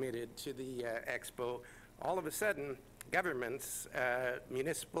was committed to the Expo, all of a sudden governments,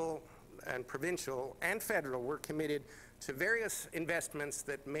 municipal, and provincial and federal were committed to various investments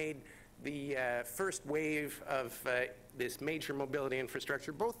that made the first wave of this major mobility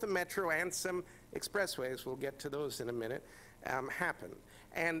infrastructure, both the metro and some expressways, we'll get to those in a minute, happen.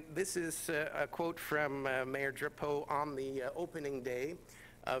 And this is a quote from Mayor Drapeau on the opening day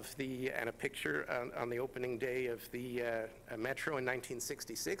of the, and a picture on the opening day of the metro in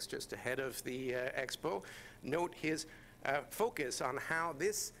 1966, just ahead of the expo. Note his focus on how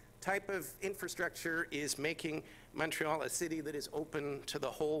this type of infrastructure is making Montreal a city that is open to the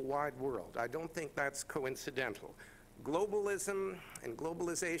whole wide world. I don't think that's coincidental. Globalism and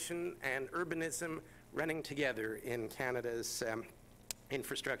globalization and urbanism running together in Canada's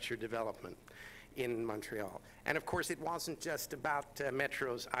infrastructure development in Montreal. And of course, it wasn't just about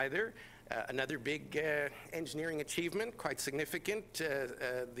metros either. Another big engineering achievement, quite significant,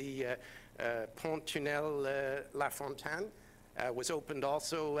 the Pont Tunnel La Fontaine was opened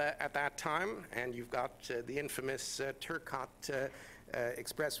also at that time, and you've got the infamous Turcotte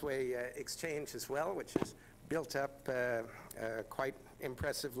Expressway exchange as well, which is built up quite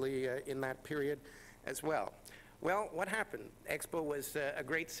impressively in that period as well. Well, what happened? Expo was a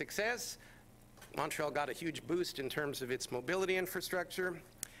great success. Montreal got a huge boost in terms of its mobility infrastructure,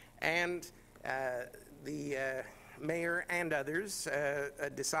 and the mayor and others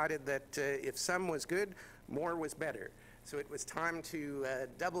decided that if some was good, more was better. So it was time to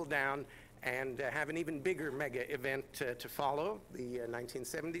double down and have an even bigger mega event to follow, the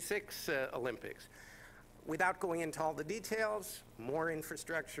 1976 Olympics. Without going into all the details, more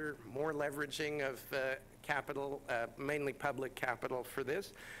infrastructure, more leveraging of capital, mainly public capital for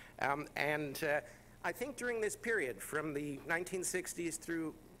this. I think during this period, from the 1960s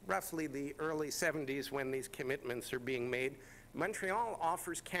through roughly the early 70s when these commitments are being made, Montreal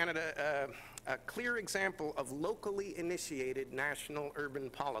offers Canada a clear example of locally initiated national urban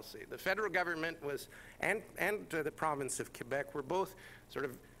policy. The federal government was, and the province of Quebec were both sort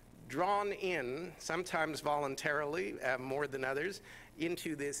of drawn in, sometimes voluntarily, more than others,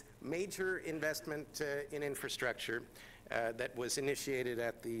 into this major investment in infrastructure that was initiated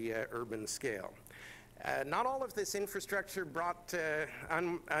at the urban scale. Not all of this infrastructure brought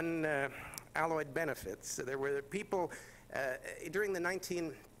unalloyed benefits. There were people during the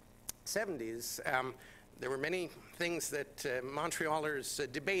 1970s, there were many things that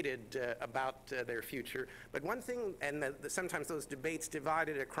Montrealers debated about their future. But one thing, and sometimes those debates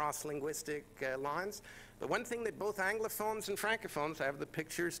divided across linguistic lines, the one thing that both Anglophones and Francophones, I have the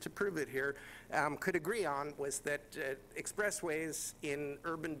pictures to prove it here, could agree on was that expressways in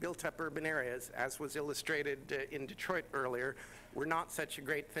built-up urban areas, as was illustrated in Detroit earlier, were not such a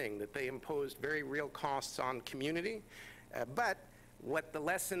great thing, that they imposed very real costs on community. But what the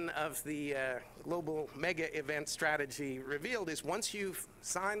lesson of the global mega event strategy revealed is once you've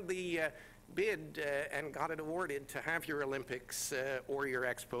signed the bid and got it awarded to have your Olympics or your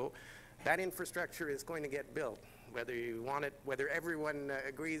expo, that infrastructure is going to get built, whether you want it, whether everyone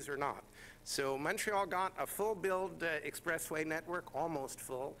agrees or not. So Montreal got a full build expressway network, almost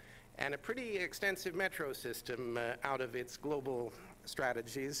full, and a pretty extensive metro system out of its global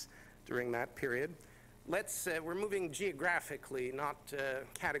strategies during that period. We're moving geographically, not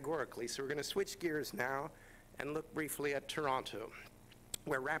categorically, so we're going to switch gears now and look briefly at Toronto,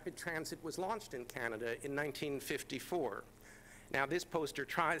 where rapid transit was launched in Canada in 1954. Now, this poster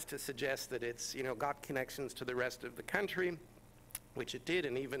tries to suggest that it's, got connections to the rest of the country, which it did,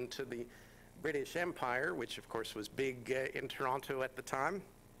 and even to the British Empire, which of course was big in Toronto at the time.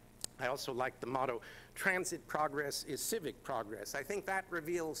 I also like the motto, transit progress is civic progress. I think that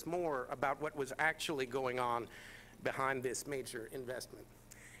reveals more about what was actually going on behind this major investment.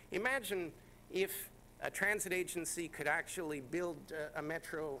 Imagine if a transit agency could actually build a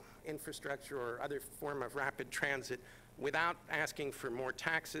metro infrastructure or other form of rapid transit without asking for more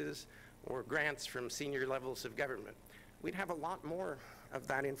taxes or grants from senior levels of government. We'd have a lot more of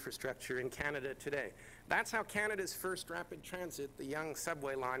that infrastructure in Canada today. That's how Canada's first rapid transit, the Yonge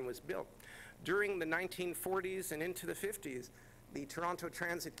subway line, was built. During the 1940s and into the 50s, the Toronto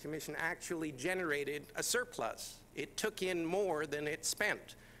Transit Commission actually generated a surplus. It took in more than it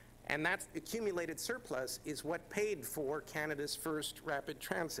spent. And that accumulated surplus is what paid for Canada's first rapid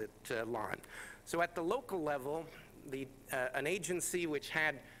transit line. So at the local level, an agency which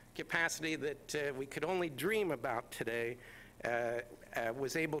had capacity that we could only dream about today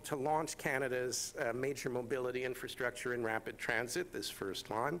was able to launch Canada's major mobility infrastructure in rapid transit, this first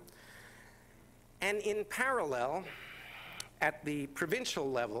line. And in parallel, at the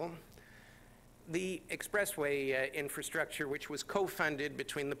provincial level, the expressway infrastructure, which was co-funded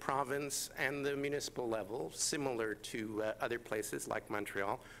between the province and the municipal level, similar to other places like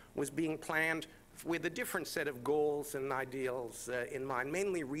Montreal, was being planned with a different set of goals and ideals in mind,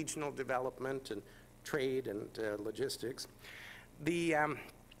 mainly regional development and trade and logistics. The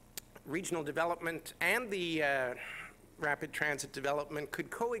regional development and the rapid transit development could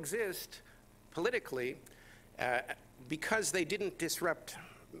coexist politically because they didn't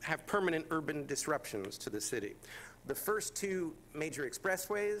have permanent urban disruptions to the city. The first two major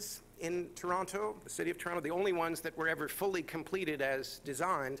expressways in Toronto, the city of Toronto, the only ones that were ever fully completed as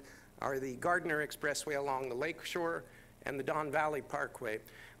designed, are the Gardiner Expressway along the lakeshore and the Don Valley Parkway.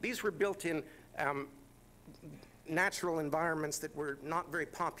 These were built in natural environments that were not very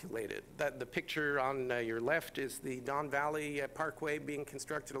populated. The picture on your left is the Don Valley Parkway being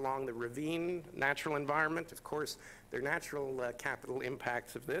constructed along the ravine natural environment. Of course, there are natural capital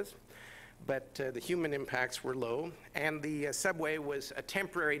impacts of this, but the human impacts were low. And the subway was a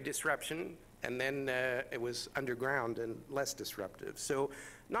temporary disruption, and then it was underground and less disruptive. So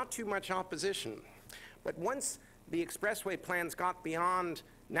not too much opposition. But once the expressway plans got beyond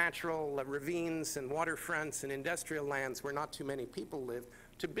natural ravines and waterfronts and industrial lands where not too many people live,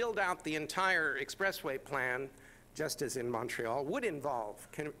 to build out the entire expressway plan, just as in Montreal, would involve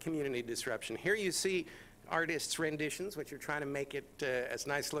community disruption. Here you see artists' renditions, which are trying to make it as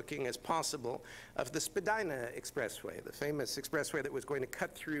nice looking as possible, of the Spadina Expressway, the famous expressway that was going to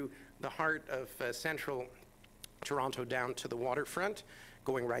cut through the heart of central Toronto down to the waterfront,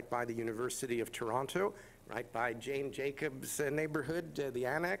 going right by the University of Toronto, right by Jane Jacobs' neighborhood, the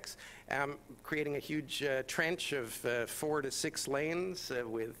annex, creating a huge trench of 4 to 6 lanes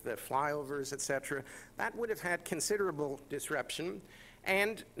with flyovers, etc. That would have had considerable disruption.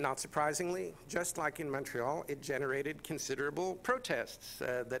 And, not surprisingly, just like in Montreal, it generated considerable protests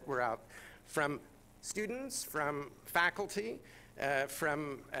that were out from students, from faculty,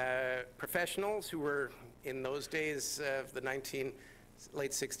 from professionals who were, in those days of the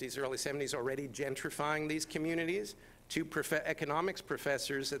late 60s, early 70s, already gentrifying these communities. Two economics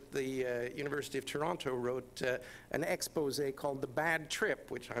professors at the University of Toronto wrote an expose called The Bad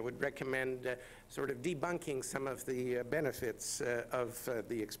Trip, which I would recommend sort of debunking some of the benefits of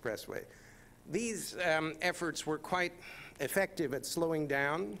the expressway. These efforts were quite effective at slowing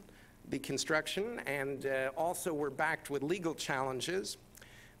down the construction, and also were backed with legal challenges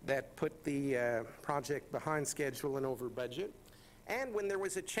that put the project behind schedule and over budget. And when there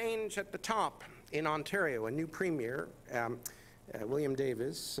was a change at the top in Ontario, a new premier, William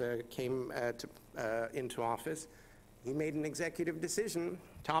Davis, came into office, he made an executive decision,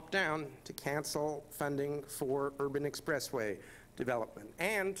 top down, to cancel funding for urban expressway development.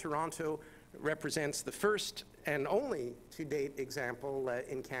 And Toronto represents the first and only to-date example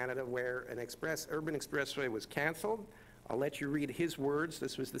in Canada where an urban expressway was canceled. I'll let you read his words.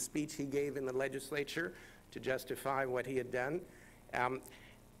 This was the speech he gave in the legislature to justify what he had done.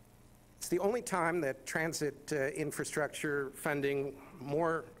 It's the only time that transit infrastructure funding,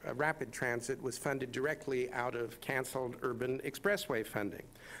 more rapid transit, was funded directly out of canceled urban expressway funding.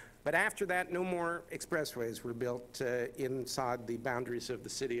 But after that, no more expressways were built inside the boundaries of the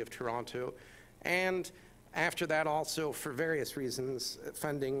city of Toronto. And after that also, for various reasons,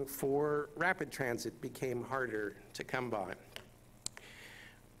 funding for rapid transit became harder to come by.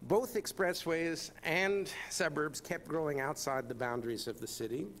 Both expressways and suburbs kept growing outside the boundaries of the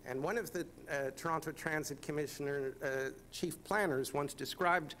city, and one of the Toronto Transit Commissioner chief planners once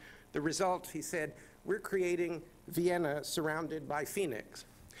described the result. He said, "We're creating Vienna surrounded by Phoenix."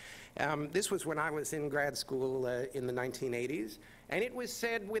 This was when I was in grad school in the 1980s, and it was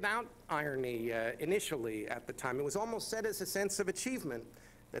said without irony initially at the time. It was almost said as a sense of achievement,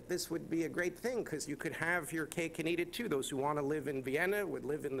 that this would be a great thing because you could have your cake and eat it too. Those who want to live in Vienna would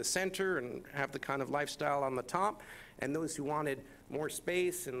live in the center and have the kind of lifestyle on the top, and those who wanted more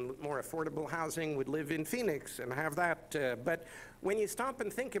space and more affordable housing would live in Phoenix and have that. But when you stop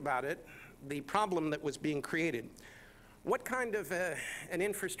and think about it, the problem that was being created, what kind of an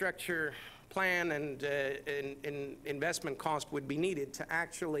infrastructure plan and investment cost would be needed to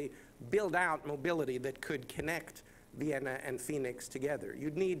actually build out mobility that could connect Vienna and Phoenix together?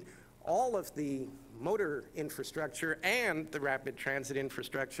 You'd need all of the motor infrastructure and the rapid transit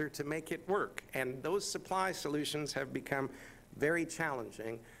infrastructure to make it work. And those supply solutions have become very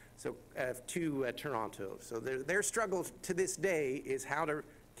challenging to Toronto. So their struggle to this day is how to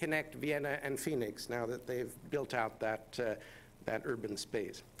connect Vienna and Phoenix now that they've built out that urban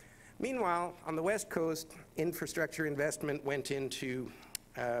space. Meanwhile, on the West Coast, infrastructure investment went into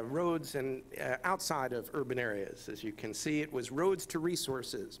roads and outside of urban areas. As you can see, it was roads to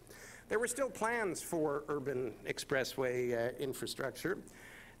resources. there were still plans for urban expressway infrastructure,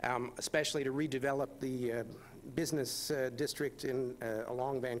 especially to redevelop the business district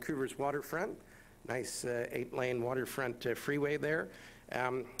along Vancouver's waterfront. Nice 8-lane waterfront freeway there,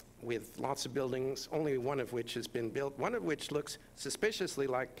 with lots of buildings, only one of which has been built, one of which looks suspiciously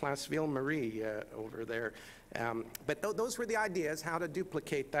like Place Ville-Marie over there. But those were the ideas, how to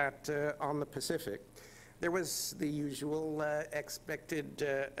duplicate that on the Pacific. There was the usual expected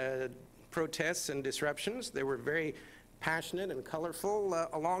protests and disruptions. They were very passionate and colorful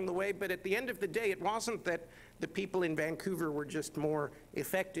along the way, but at the end of the day, it wasn't that the people in Vancouver were just more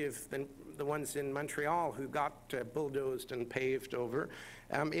effective than the ones in Montreal who got bulldozed and paved over.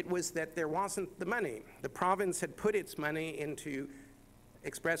 It was that there wasn't the money. The province had put its money into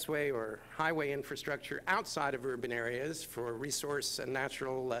expressway or highway infrastructure outside of urban areas for resource and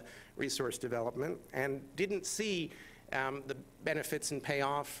natural resource development, and didn't see the benefits and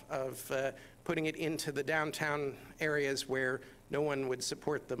payoff of putting it into the downtown areas where no one would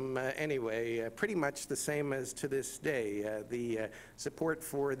support them anyway. Pretty much the same as to this day. The support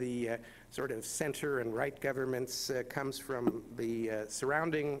for the sort of center and right governments comes from the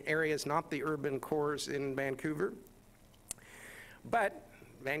surrounding areas, not the urban cores in Vancouver. But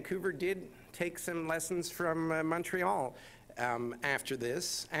Vancouver did take some lessons from Montreal after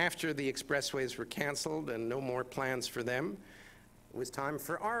this. After the expressways were canceled and no more plans for them, it was time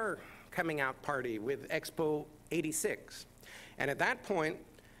for our coming out party with Expo 86. And at that point,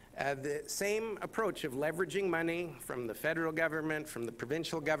 the same approach of leveraging money from the federal government, from the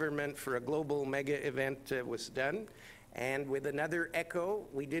provincial government for a global mega event was done. And with another echo,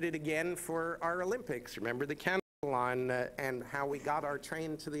 we did it again for our Olympics. Remember the candle line and how we got our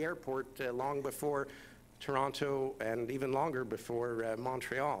train to the airport long before Toronto and even longer before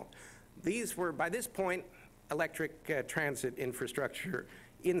Montreal. These were, by this point, electric transit infrastructure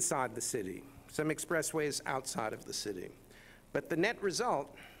inside the city, some expressways outside of the city. But the net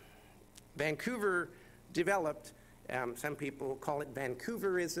result, Vancouver developed, some people call it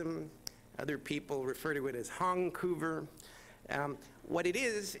Vancouverism, other people refer to it as Hongcouver. What it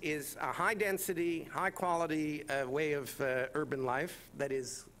is a high-density, high-quality way of urban life that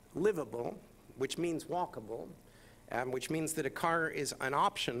is livable, which means walkable, which means that a car is an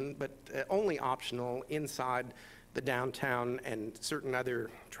option, but only optional inside the downtown and certain other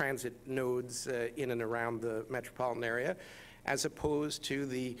transit nodes in and around the metropolitan area, as opposed to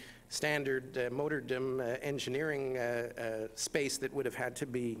the standard motordom engineering space that would have had to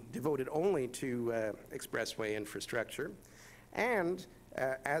be devoted only to expressway infrastructure. And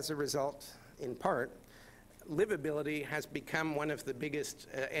as a result, in part, livability has become one of the biggest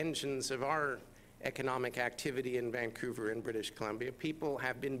engines of our economic activity in Vancouver and British Columbia. People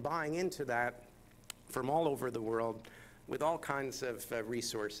have been buying into that from all over the world with all kinds of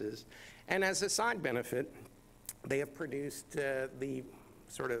resources. And as a side benefit, they have produced the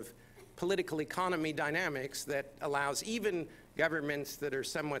sort of political economy dynamics that allows even governments that are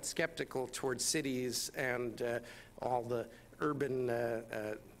somewhat skeptical towards cities and all the urban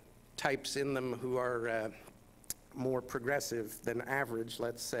types in them who are more progressive than average,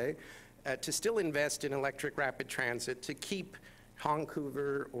 let's say, to still invest in electric rapid transit to keep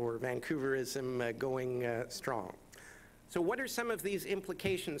Hongcouver or Vancouverism going strong. So what are some of these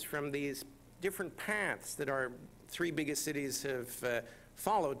implications from these different paths that our three biggest cities have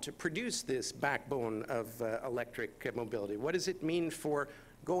followed to produce this backbone of electric mobility? What does it mean for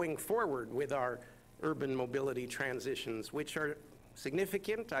going forward with our urban mobility transitions, which are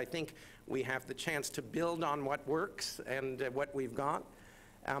significant? I think we have the chance to build on what works and what we've got.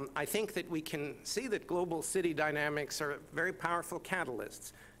 I think that we can see that global city dynamics are very powerful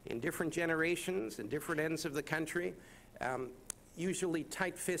catalysts in different generations and different ends of the country. Usually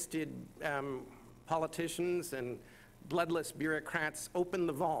tight-fisted politicians and bloodless bureaucrats open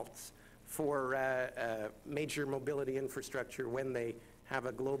the vaults for major mobility infrastructure when they have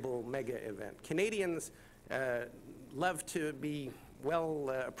a global mega event. Canadians love to be well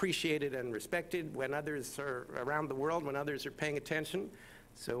appreciated and respected when others are around the world, when others are paying attention.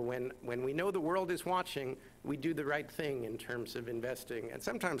 So when we know the world is watching, we do the right thing in terms of investing, and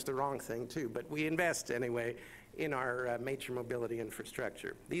sometimes the wrong thing too, but we invest anyway in our major mobility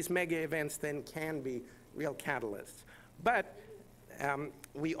infrastructure. These mega events then can be real catalysts. But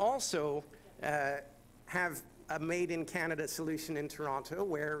we also have a made-in-Canada solution in Toronto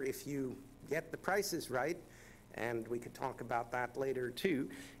where if you get the prices right, and we could talk about that later too,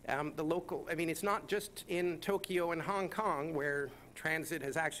 the local, I mean, it's not just in Tokyo and Hong Kong where transit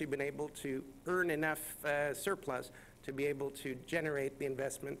has actually been able to earn enough surplus to be able to generate the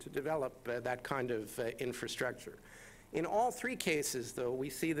investment to develop that kind of infrastructure. In all three cases, though, we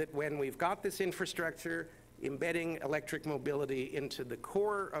see that when we've got this infrastructure embedding electric mobility into the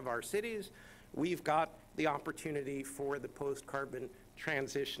core of our cities, we've got the opportunity for the post-carbon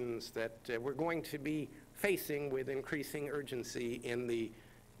transitions that we're going to be facing with increasing urgency in the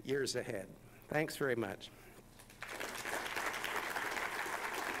years ahead. Thanks very much.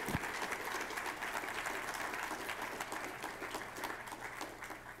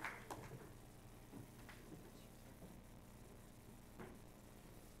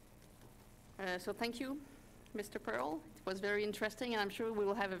 So thank you, Mr. Pearl. It was very interesting, and I'm sure we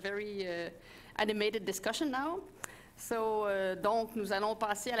will have a very animated discussion now. So, donc, nous allons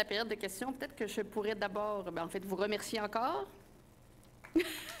passer à la période de questions. Peut-être que je pourrais d'abord, en fait, vous remercier encore.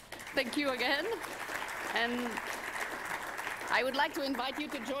 Thank you again. And I would like to invite you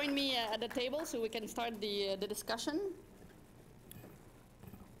to join me at the table so we can start the discussion.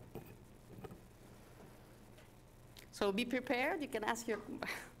 So be prepared. You can ask your...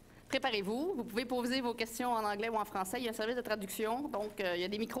 Préparez-vous. Vous pouvez poser vos questions en anglais ou en français. Il y a un service de traduction. Donc, il y a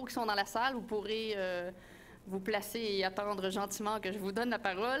des micros qui sont dans la salle. Vous pourrez vous placer et attendre gentiment que je vous donne la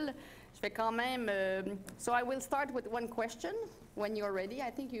parole. Je vais quand même... So I will start with one question when you're ready.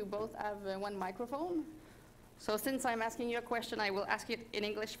 I think you both have one microphone. So since I'm asking you a question, I will ask it in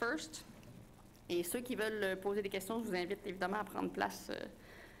English first. Et ceux qui veulent poser des questions, je vous invite évidemment à prendre place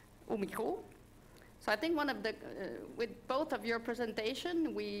au micro. So I think one of the, with both of your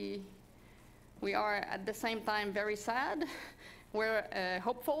presentation, we are at the same time very sad. We're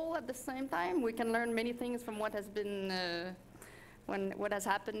hopeful at the same time. We can learn many things from what has been, what has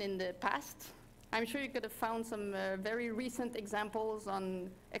happened in the past. I'm sure you could have found some very recent examples on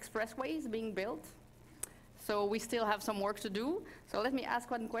expressways being built. So we still have some work to do. So let me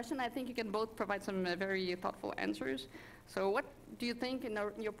ask one question. I think you can both provide some very thoughtful answers. So what do you think, in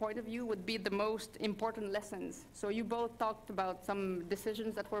your point of view, would be the most important lessons? So you both talked about some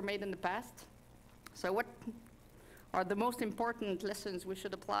decisions that were made in the past. So what are the most important lessons we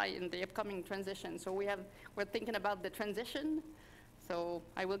should apply in the upcoming transition? So we're thinking about the transition. So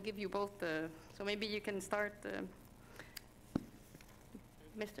I will give you both so maybe you can start,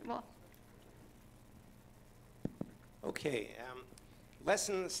 Mr. Moore. Okay,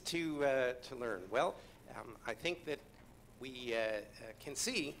 lessons to learn. Well, I think that we can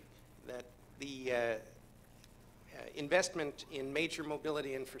see that the investment in major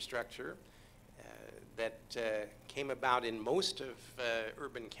mobility infrastructure that came about in most of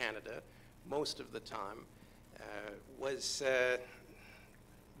urban Canada, most of the time, was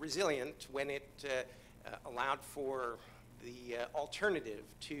resilient when it allowed for the alternative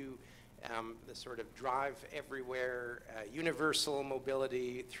to the sort of drive everywhere, universal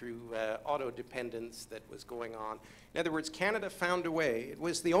mobility through auto dependence that was going on. In other words, Canada found a way. It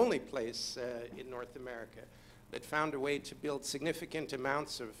was the only place in North America that found a way to build significant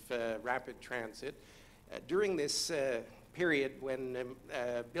amounts of rapid transit during this period when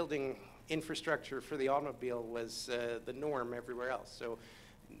building infrastructure for the automobile was the norm everywhere else. So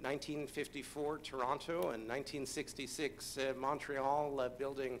 1954, Toronto, and 1966, Montreal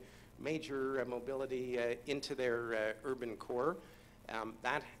building major mobility into their urban core.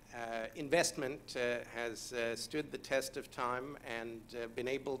 That investment has stood the test of time and been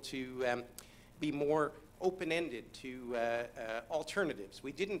able to be more open-ended to alternatives.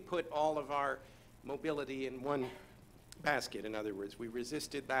 We didn't put all of our mobility in one basket, in other words. We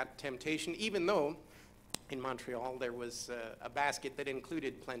resisted that temptation, even though in Montreal there was a basket that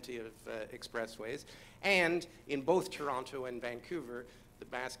included plenty of expressways. And in both Toronto and Vancouver, the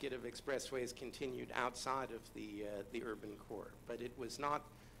basket of expressways continued outside of the urban core. But it was not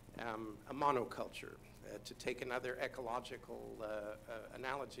a monoculture. To take another ecological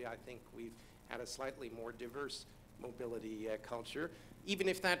analogy, I think we've had a slightly more diverse mobility culture. Even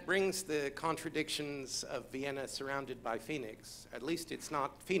if that brings the contradictions of Vienna surrounded by Phoenix, at least it's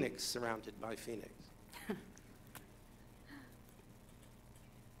not Phoenix surrounded by Phoenix.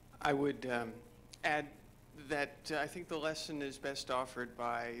 I would add that I think the lesson is best offered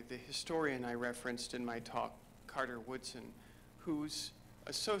by the historian I referenced in my talk, Carter Woodson, whose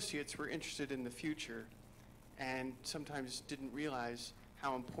associates were interested in the future and sometimes didn't realize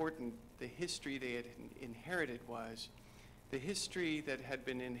how important the history they had inherited was. The history that had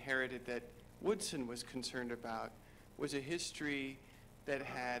been inherited that Woodson was concerned about was a history that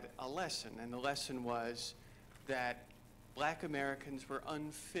had a lesson, and the lesson was that Black Americans were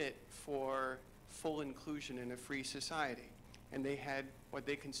unfit for full inclusion in a free society, and they had what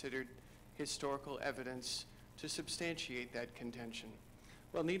they considered historical evidence to substantiate that contention.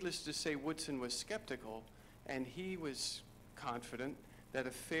 Well, needless to say, Woodson was skeptical, and he was confident that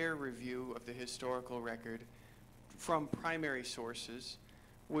a fair review of the historical record from primary sources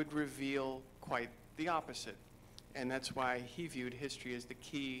would reveal quite the opposite. And that's why he viewed history as the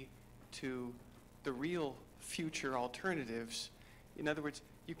key to the real future alternatives. In other words,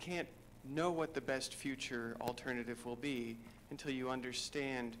 you can't know what the best future alternative will be until you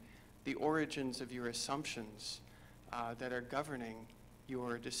understand the origins of your assumptions that are governing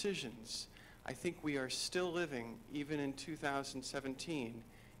your decisions. I think we are still living, even in 2017,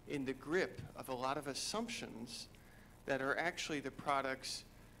 in the grip of a lot of assumptions that are actually the products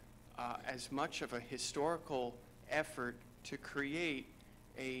as much of a historical effort to create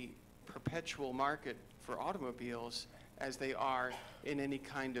a perpetual market for automobiles as they are in any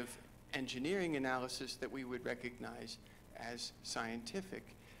kind of engineering analysis that we would recognize as scientific.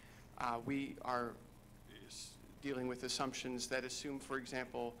 We are dealing with assumptions that assume, for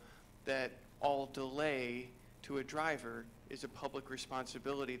example, that all delay to a driver is a public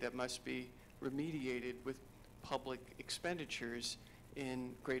responsibility that must be remediated with public expenditures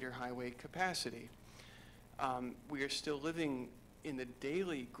in greater highway capacity. We are still living in the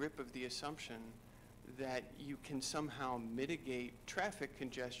daily grip of the assumption that you can somehow mitigate traffic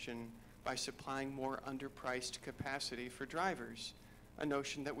congestion by supplying more underpriced capacity for drivers, a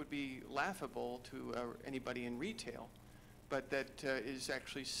notion that would be laughable to anybody in retail, but that is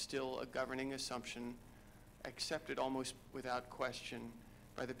actually still a governing assumption accepted almost without question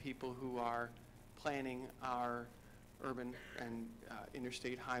by the people who are planning our urban and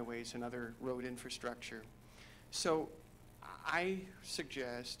interstate highways and other road infrastructure. So I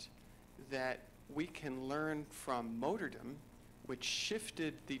suggest that we can learn from motordom, which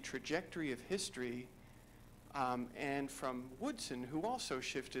shifted the trajectory of history, and from Woodson, who also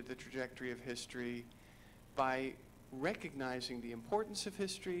shifted the trajectory of history by recognizing the importance of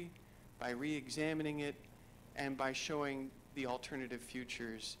history, by re-examining it, and by showing the alternative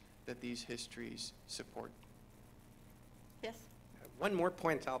futures that these histories support. Yes? One more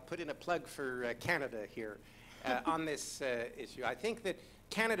point, I'll put in a plug for Canada here on this issue. I think that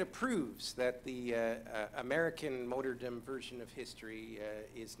Canada proves that the American motordom version of history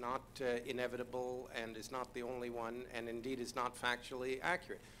is not inevitable and is not the only one, and indeed is not factually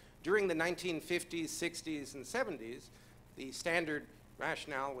accurate. During the 1950s, 60s, and 70s, the standard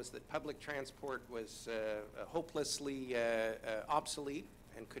rationale was that public transport was hopelessly obsolete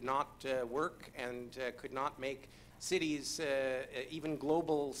and could not work and could not make cities, even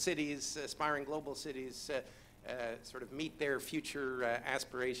global cities, aspiring global cities, sort of meet their future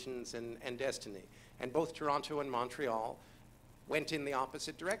aspirations and destiny. And both Toronto and Montreal went in the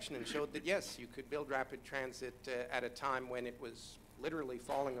opposite direction and showed that, yes, you could build rapid transit at a time when it was literally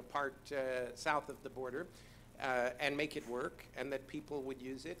falling apart south of the border, and make it work, and that people would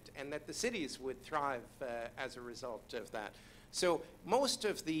use it, and that the cities would thrive as a result of that. So most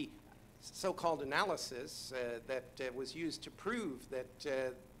of the so-called analysis that was used to prove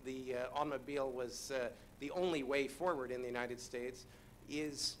that the automobile was the only way forward in the United States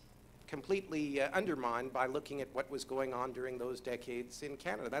is completely undermined by looking at what was going on during those decades in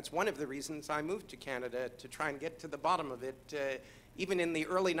Canada. That's one of the reasons I moved to Canada, to try and get to the bottom of it. Even in the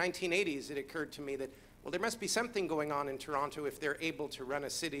early 1980s, it occurred to me that, well, there must be something going on in Toronto if they're able to run a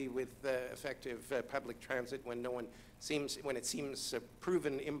city with effective public transit when it seems a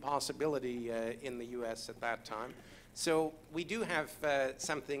proven impossibility in the U.S. at that time. So we do have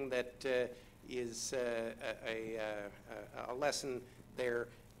something that is a lesson there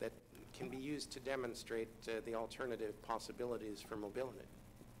that can be used to demonstrate the alternative possibilities for mobility.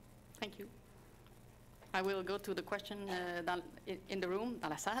 Thank you. I will go to the question in the room, dans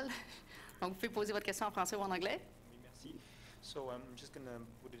la salle. Donc, vous pouvez poser votre question en français ou en anglais. Oui, merci. So I'm just going to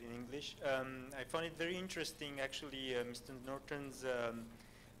put it in English. I found it very interesting, actually, Mr. Norton's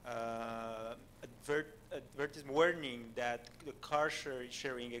advertisement warning that the car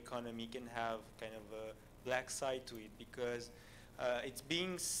sharing economy can have kind of a black side to it, because it's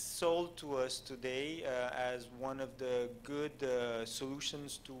being sold to us today as one of the good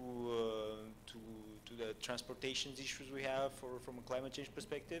solutions to the transportation issues we have from a climate change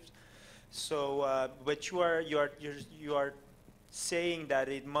perspective. So, but you are saying that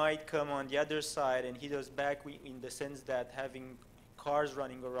it might come on the other side and hit us back in the sense that having cars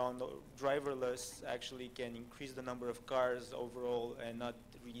running around driverless actually can increase the number of cars overall and not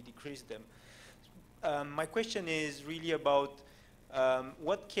really decrease them. My question is really about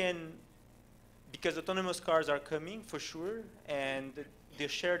because autonomous cars are coming for sure, and the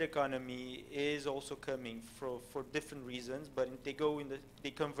shared economy is also coming for different reasons, but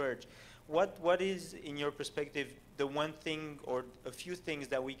they converge. What is, in your perspective, the one thing or a few things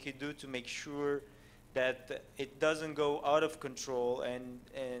that we could do to make sure that it doesn't go out of control, and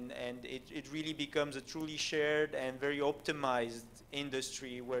it really becomes a truly shared and very optimized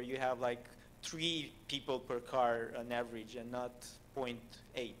industry where you have like 3 people per car on average and not 0.8.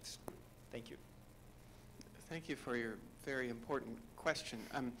 Thank you. Thank you for your very important question.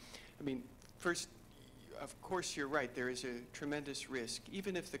 I mean, first, of course you're right, there is a tremendous risk.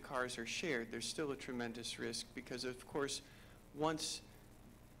 Even if the cars are shared, there's still a tremendous risk because, of course, once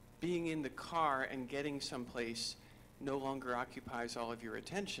being in the car and getting someplace no longer occupies all of your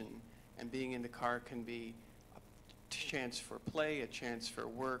attention, and being in the car can be a chance for play, a chance for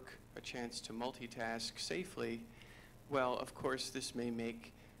work, a chance to multitask safely, well, of course, this may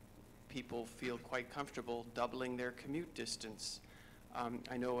make people feel quite comfortable doubling their commute distance.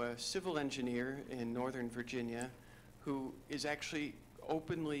 I know a civil engineer in Northern Virginia who is actually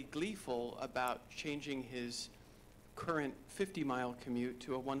openly gleeful about changing his current 50-mile commute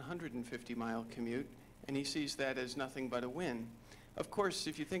to a 150-mile commute, and he sees that as nothing but a win. Of course,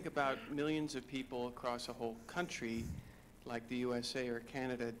 if you think about millions of people across a whole country, like the USA or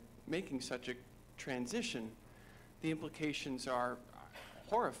Canada, making such a transition, the implications are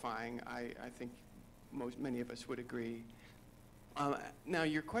horrifying. I think many of us would agree. Now,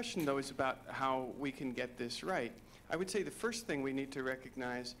 your question, though, is about how we can get this right. I would say the first thing we need to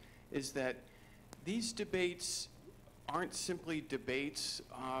recognize is that these debates aren't simply debates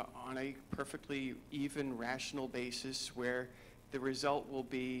on a perfectly even, rational basis where the result will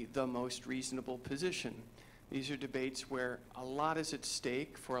be the most reasonable position. These are debates where a lot is at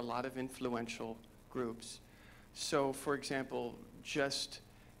stake for a lot of influential groups. So, for example, just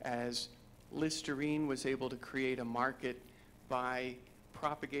as Listerine was able to create a market by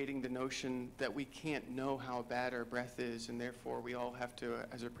propagating the notion that we can't know how bad our breath is, and therefore we all have to,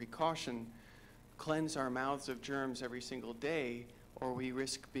 as a precaution, cleanse our mouths of germs every single day, or we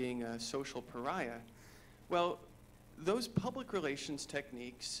risk being a social pariah. Well, those public relations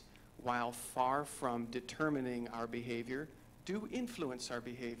techniques, while far from determining our behavior, do influence our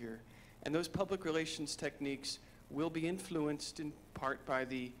behavior. And those public relations techniques will be influenced in part by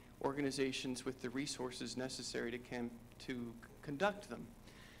the organizations with the resources necessary to conduct them.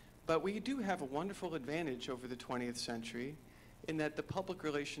 But we do have a wonderful advantage over the 20th century in that the public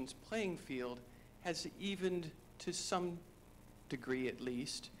relations playing field has evened to some degree at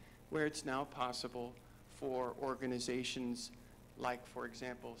least, where it's now possible for organizations like, for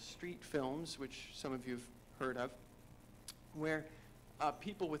example, street films, which some of you have heard of, where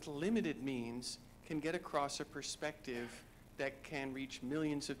people with limited means can get across a perspective that can reach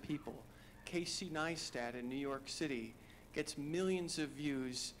millions of people. Casey Neistat in New York City gets millions of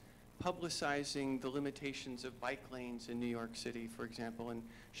views publicizing the limitations of bike lanes in New York City, for example, and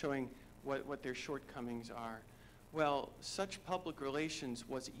showing what their shortcomings are. Well, such public relations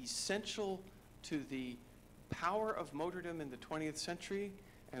was essential to the power of motordom in the 20th century,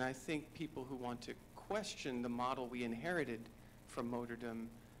 and I think people who want to question the model we inherited from motordom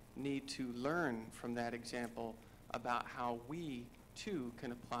need to learn from that example about how we, too,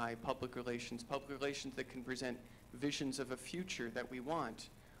 can apply public relations that can present visions of a future that we want,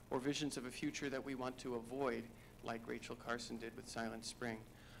 or visions of a future that we want to avoid, like Rachel Carson did with Silent Spring,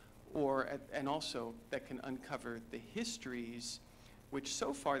 and also that can uncover the histories, which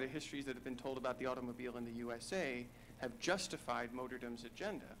so far the histories that have been told about the automobile in the USA have justified motordom's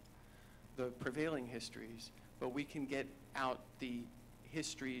agenda, the prevailing histories, but we can get out the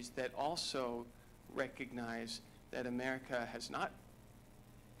histories that also recognize that America has not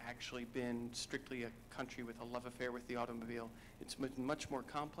actually been strictly a country with a love affair with the automobile. It's much more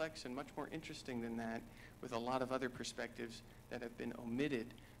complex and much more interesting than that, with a lot of other perspectives that have been omitted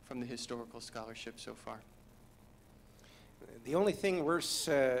from the historical scholarship so far. The only thing worse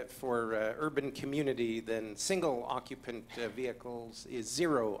for urban community than single occupant vehicles is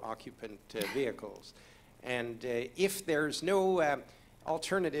zero occupant vehicles. And if there's no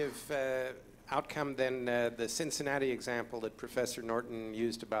alternative outcome than the Cincinnati example that Professor Norton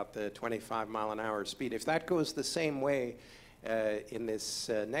used about the 25-mile-an-hour speed, if that goes the same way in this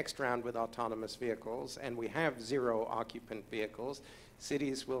next round with autonomous vehicles, and we have zero occupant vehicles,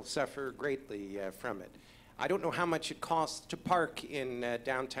 cities will suffer greatly from it. I don't know how much it costs to park in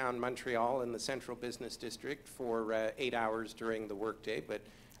downtown Montreal in the central business district for 8 hours during the workday, but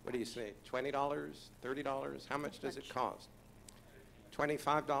what do you say, $20, $30? How much does it cost?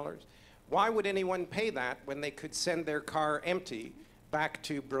 $25? Why would anyone pay that when they could send their car empty back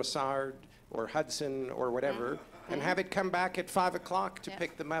to Brossard or Hudson or whatever and have it come back at 5 o'clock to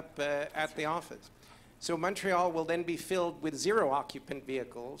pick them up at the office? So Montreal will then be filled with zero occupant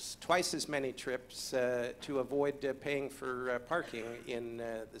vehicles, twice as many trips to avoid paying for parking in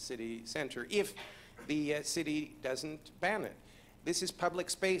the city center, if the city doesn't ban it. This is public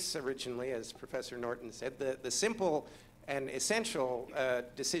space originally, as Professor Norton said. The simple and essential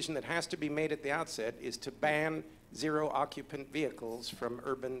decision that has to be made at the outset is to ban zero-occupant vehicles from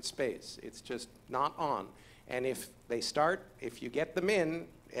urban space. It's just not on. And if they start, if you get them in,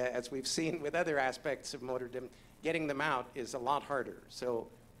 as we've seen with other aspects of motordom, getting them out is a lot harder. So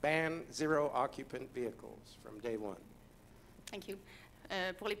ban zero-occupant vehicles from day one. Thank you.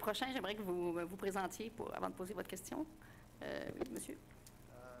 Pour les prochains, j'aimerais que vous vous présentiez avant de poser votre question. Oui, monsieur.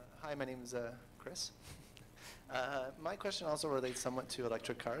 Hi, my name is Chris. My question also relates somewhat to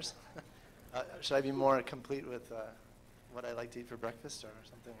electric cars. Should I be more complete with what I like to eat for breakfast or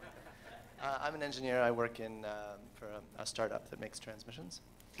something like that? I'm an engineer. I work for a startup that makes transmissions.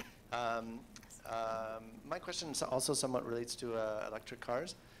 My question also somewhat relates to electric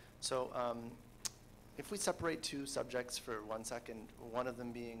cars. So if we separate two subjects for 1 second, one of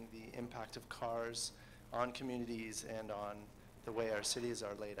them being the impact of cars on communities and on the way our cities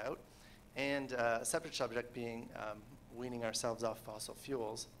are laid out, and a separate subject being weaning ourselves off fossil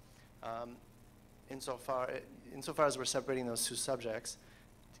fuels. Insofar as we're separating those two subjects,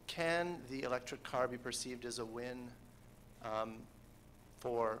 can the electric car be perceived as a win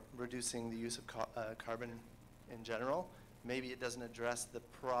for reducing the use of carbon in general? Maybe it doesn't address the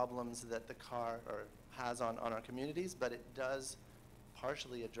problems that the car has on our communities, but it does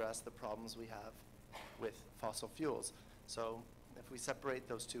partially address the problems we have with fossil fuels. So if we separate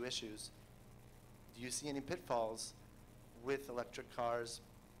those two issues, do you see any pitfalls with electric cars,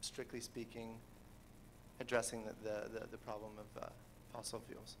 strictly speaking, addressing the problem of fossil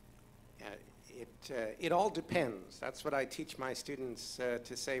fuels? It all depends. That's what I teach my students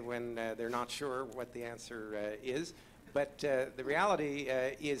to say when they're not sure what the answer is. But the reality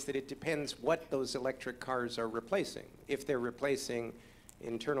is that it depends what those electric cars are replacing. If they're replacing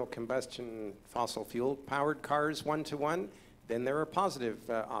internal combustion fossil fuel powered cars one-to-one, then there are positive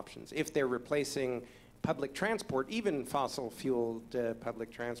options. If they're replacing public transport, even fossil fueled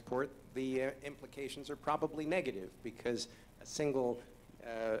public transport, the implications are probably negative because a single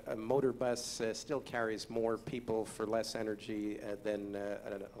a motor bus still carries more people for less energy than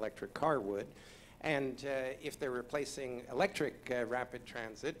an electric car would. And if they're replacing electric rapid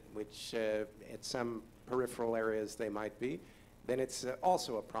transit, which at some peripheral areas they might be, then it's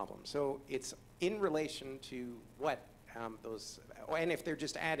also a problem. So it's in relation to what those, and if they're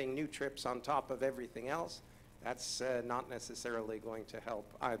just adding new trips on top of everything else, that's not necessarily going to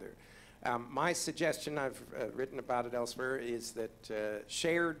help either. My suggestion, I've written about it elsewhere, is that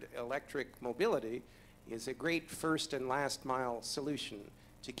shared electric mobility is a great first and last mile solution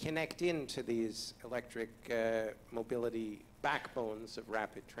to connect into these electric mobility backbones of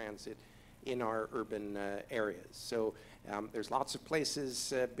rapid transit in our urban areas. So there's lots of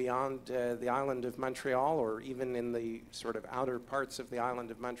places beyond the island of Montreal, or even in the sort of outer parts of the island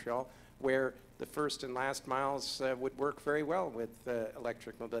of Montreal, where the first and last miles would work very well with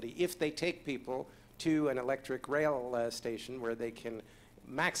electric mobility if they take people to an electric rail station where they can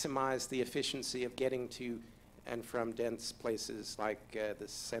maximize the efficiency of getting to and from dense places like the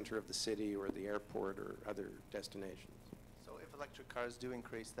center of the city or the airport or other destinations. So if electric cars do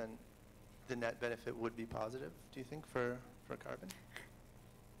increase, then the net benefit would be positive, do you think, for carbon?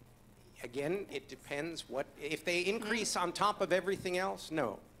 Again, it depends what, if they increase on top of everything else,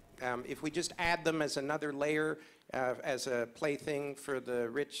 no. If we just add them as another layer, as a plaything for the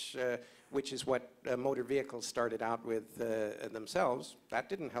rich, which is what motor vehicles started out with themselves, that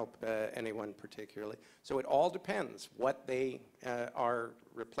didn't help anyone particularly. So it all depends what they are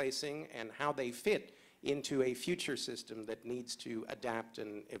replacing and how they fit into a future system that needs to adapt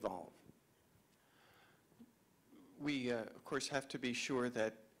and evolve. We, of course, have to be sure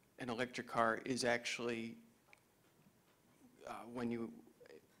that an electric car is actually, when you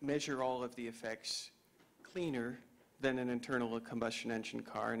measure all of the effects, cleaner than an internal combustion engine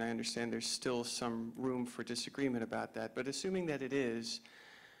car, and I understand there's still some room for disagreement about that, but assuming that it is,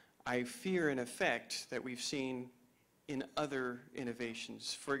 I fear an effect that we've seen in other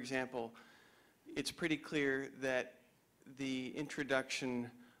innovations. For example, it's pretty clear that the introduction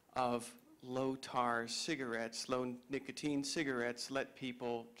of low tar cigarettes, low nicotine cigarettes, let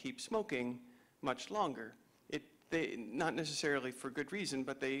people keep smoking much longer. They, not necessarily for good reason,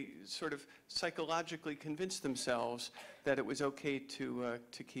 but they sort of psychologically convinced themselves that it was okay to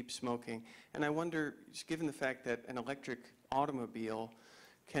keep smoking. And I wonder, given the fact that an electric automobile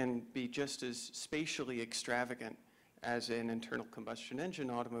can be just as spatially extravagant as an internal combustion engine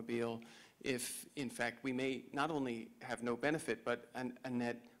automobile, if in fact we may not only have no benefit, but a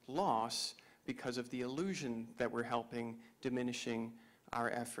net loss because of the illusion that we're helping diminishing our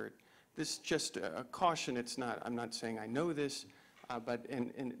effort. This just a caution. It's not. I'm not saying I know this, but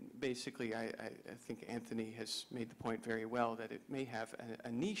basically, I think Anthony has made the point very well that it may have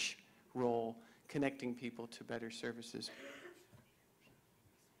a niche role connecting people to better services.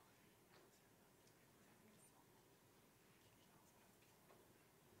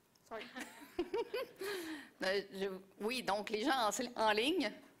 Sorry. Oui, donc les gens en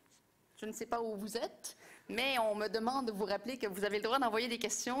ligne, je ne sais pas où vous êtes, mais on me demande de vous rappeler que vous avez le droit d'envoyer des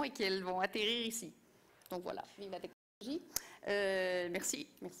questions et qu'elles vont atterrir ici. Donc voilà, vive la technologie. Merci,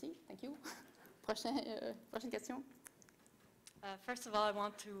 thank you. Prochaine question. First of all, I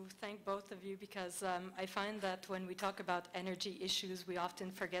want to thank both of you because I find that when we talk about energy issues, we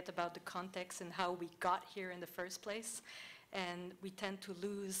often forget about the context and how we got here in the first place. And we tend to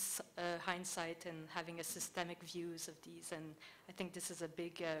lose hindsight and having a systemic views of these. And I think this is a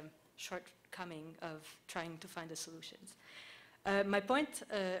big shortcoming of trying to find the solutions. My point,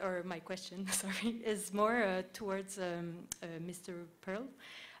 or my question, sorry, is more towards Mr. Pearl.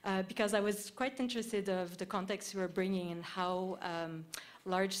 Because I was quite interested of the context you were bringing and how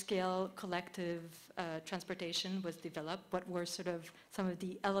large-scale collective transportation was developed. What were sort of some of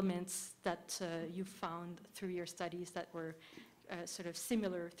the elements that you found through your studies that were sort of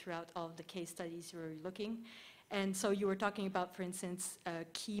similar throughout all of the case studies you were looking? And so you were talking about, for instance,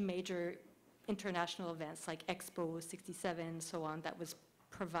 key major international events like Expo 67 and so on that was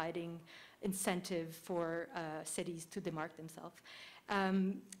providing incentive for cities to demark themselves.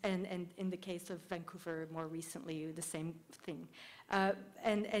 And in the case of Vancouver, more recently, the same thing.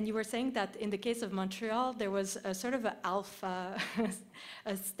 And you were saying that in the case of Montreal, there was a sort of an alpha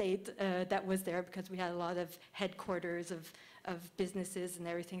state that was there because we had a lot of headquarters of businesses and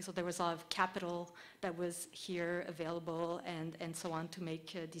everything. So there was a lot of capital that was here available and so on to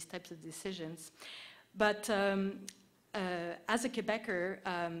make these types of decisions. But as a Quebecer,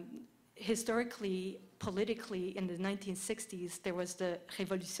 historically, politically, in the 1960s, there was the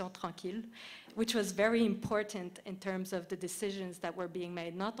Révolution Tranquille, which was very important in terms of the decisions that were being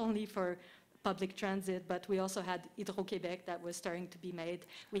made, not only for public transit, but we also had Hydro-Québec that was starting to be made.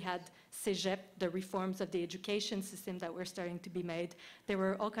 We had Cégep, the reforms of the education system that were starting to be made. There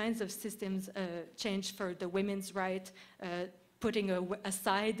were all kinds of systems changed for the women's right, putting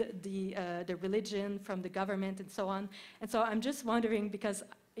aside the religion from the government and so on. And so I'm just wondering, because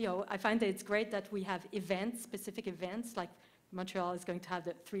I find that it's great that we have events, specific events, like Montreal is going to have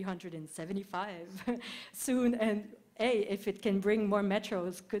the 375 soon, and if it can bring more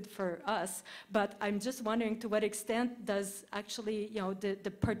metros, good for us. But I'm just wondering to what extent does actually,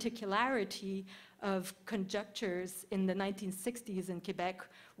 the particularity of conjunctures in the 1960s in Quebec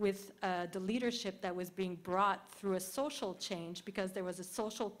with the leadership that was being brought through a social change, because there was a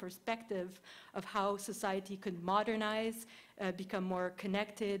social perspective of how society could modernize, become more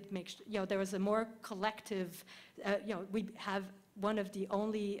connected, there was a more collective, we have one of the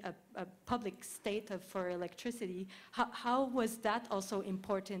only public state for electricity. How was that also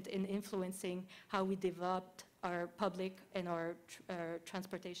important in influencing how we developed our public and our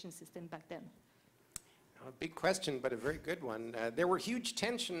transportation system back then? A big question, but a very good one. There were huge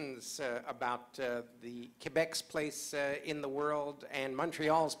tensions about the Quebec's place in the world and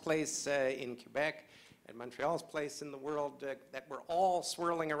Montreal's place in Quebec and Montreal's place in the world that were all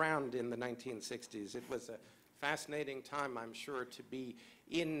swirling around in the 1960s. It was a fascinating time, I'm sure, to be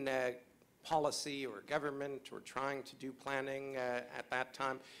in policy or government or trying to do planning at that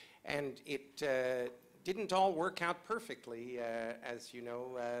time. And it didn't all work out perfectly, as you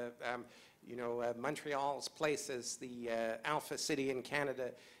know. Montreal's place as the alpha city in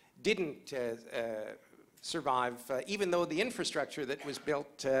Canada didn't survive, even though the infrastructure that was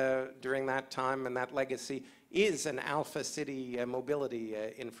built during that time and that legacy is an alpha city mobility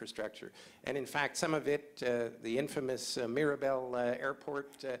infrastructure. And in fact, some of it, the infamous Mirabel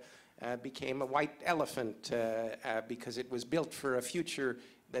Airport, became a white elephant because it was built for a future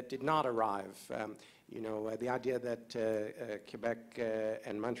that did not arrive. The idea that Quebec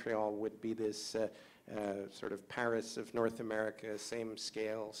and Montreal would be this sort of Paris of North America, same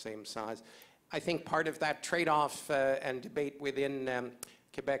scale, same size. I think part of that trade-off and debate within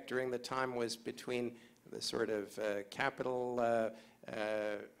Quebec during the time was between the sort of capital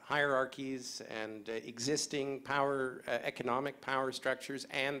hierarchies and existing power, economic power structures,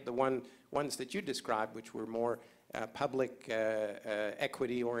 and the ones that you described, which were more public,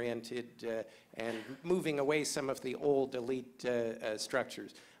 equity-oriented, and moving away some of the old elite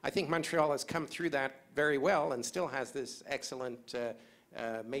structures. I think Montreal has come through that very well and still has this excellent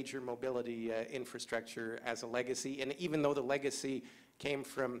major mobility infrastructure as a legacy. And even though the legacy came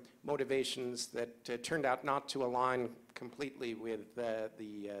from motivations that turned out not to align completely with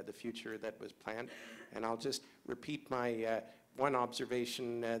the future that was planned. And I'll just repeat my one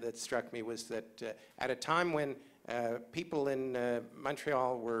observation that struck me was that at a time when people in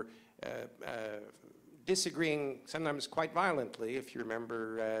Montreal were disagreeing sometimes quite violently, if you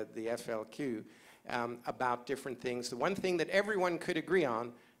remember the FLQ, about different things, the one thing that everyone could agree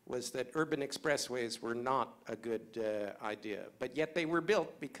on was that urban expressways were not a good idea. But yet they were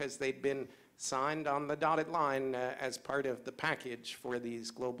built because they'd been signed on the dotted line as part of the package for these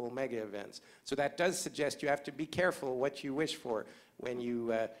global mega events. So that does suggest you have to be careful what you wish for when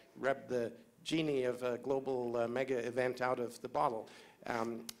you rub the genie of a global mega event out of the bottle.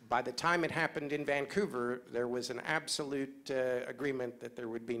 By the time it happened in Vancouver, there was an absolute agreement that there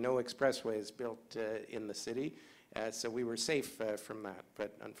would be no expressways built in the city. So we were safe from that.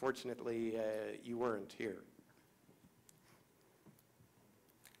 But unfortunately, you weren't here.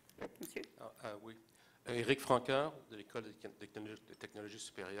 Monsieur. Oui. Éric Franqueur, de l'École des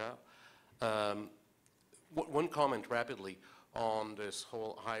technologies supérieures. One comment rapidly on this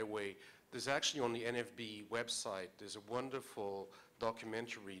whole highway. There's actually on the NFB website, there's a wonderful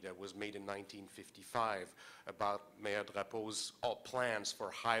documentary that was made in 1955 about Mayor Drapeau's plans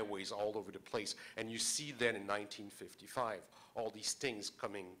for highways all over the place. And you see then in 1955, all these things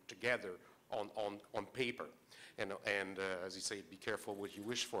coming together on paper. And as you say, be careful what you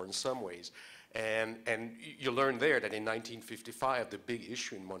wish for in some ways. And you learn there that in 1955, the big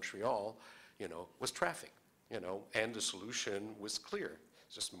issue in Montreal, was traffic, and the solution was clear.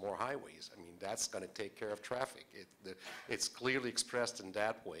 Just more highways. I mean, that's going to take care of traffic. It's clearly expressed in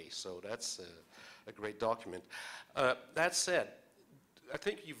that way, so that's a great document. That said, I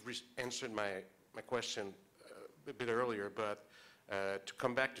think you've answered my question a bit earlier, but to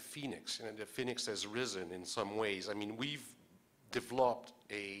come back to Phoenix, the Phoenix has risen in some ways. I mean, we've developed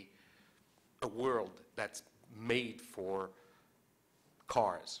a world that's made for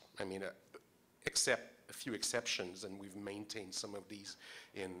cars. I mean, except a few exceptions, and we've maintained some of these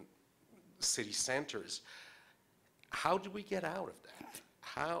in city centers. How do we get out of that?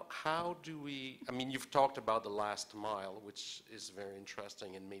 How do we, I mean, you've talked about the last mile, which is very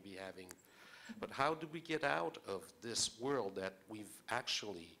interesting and maybe having, but how do we get out of this world that we've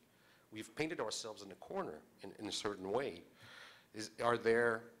painted ourselves in a corner in a certain way? Are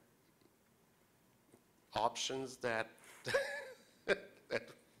there options that that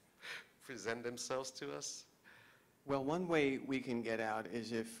present themselves to us? Well, one way we can get out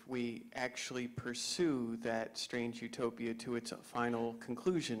is if we actually pursue that strange utopia to its final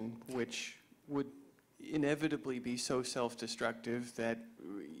conclusion, which would inevitably be so self-destructive that,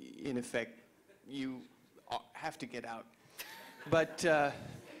 in effect, you have to get out. But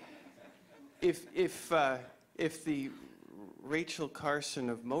if the Rachel Carson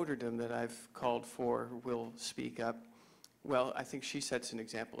of Motordom that I've called for will speak up, well, I think she sets an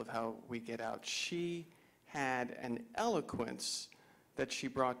example of how we get out. She had an eloquence that she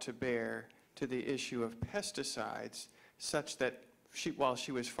brought to bear to the issue of pesticides, such that while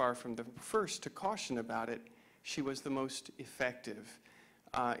she was far from the first to caution about it, she was the most effective.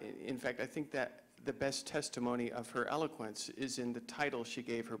 In fact, I think that the best testimony of her eloquence is in the title she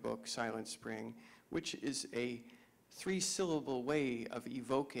gave her book, Silent Spring, which is a three-syllable way of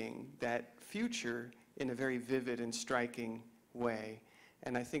evoking that future in a very vivid and striking way.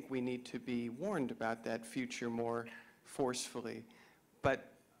 And I think we need to be warned about that future more forcefully. But,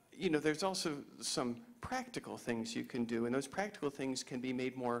 there's also some practical things you can do, and those practical things can be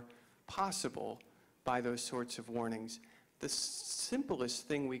made more possible by those sorts of warnings. The simplest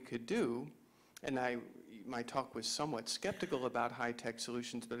thing we could do, and my talk was somewhat skeptical about high-tech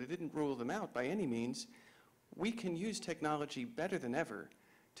solutions, but I didn't rule them out by any means. We can use technology better than ever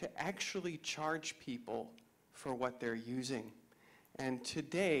to actually charge people for what they're using. And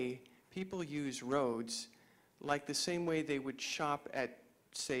today, people use roads like the same way they would shop at,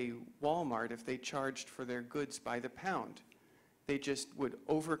 say, Walmart if they charged for their goods by the pound. They just would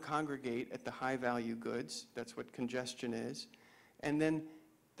over-congregate at the high-value goods. That's what congestion is. And then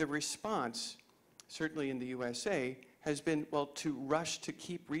the response, certainly in the USA, has been, well, to rush to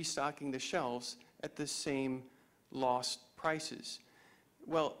keep restocking the shelves at the same lost prices.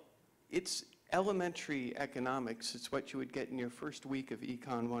 Well, it's elementary economics. It's what you would get in your first week of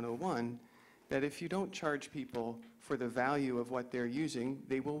Econ 101, that if you don't charge people for the value of what they're using,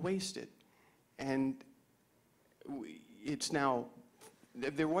 they will waste it. And it's now,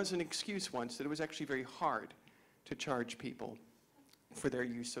 there was an excuse once that it was actually very hard to charge people for their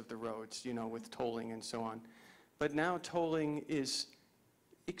use of the roads, with tolling and so on. But now tolling is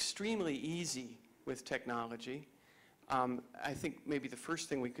extremely easy with technology. I think maybe the first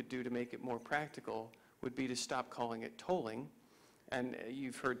thing we could do to make it more practical would be to stop calling it tolling. And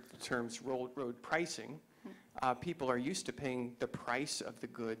you've heard the terms road pricing. People are used to paying the price of the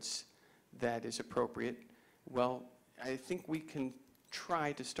goods that is appropriate. Well, I think we can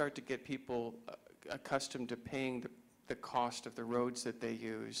try to start to get people accustomed to paying the cost of the roads that they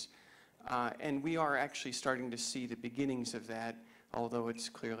use. And we are actually starting to see the beginnings of that, although it's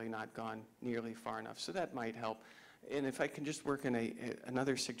clearly not gone nearly far enough. So that might help. And if I can just work in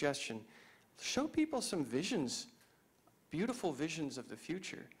another suggestion, show people some visions, beautiful visions of the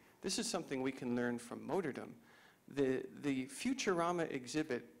future. This is something we can learn from motordom. The Futurama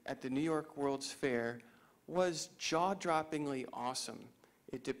exhibit at the New York World's Fair was jaw-droppingly awesome.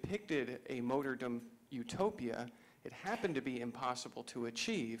 It depicted a motordom utopia. It happened to be impossible to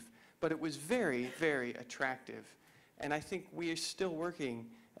achieve, but it was very, very attractive. And I think we are still working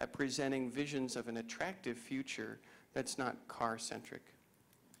at presenting visions of an attractive future that's not car-centric.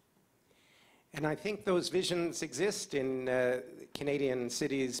 And I think those visions exist in Canadian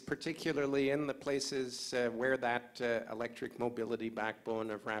cities, particularly in the places where that electric mobility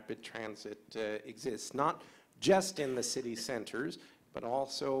backbone of rapid transit exists. Not just in the city centers, but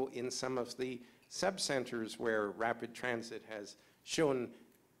also in some of the sub-centers where rapid transit has shown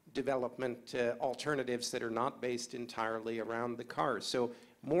development alternatives that are not based entirely around the car. So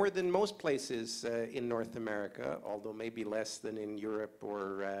more than most places in North America, although maybe less than in Europe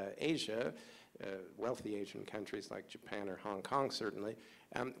or Asia, wealthy Asian countries like Japan or Hong Kong certainly,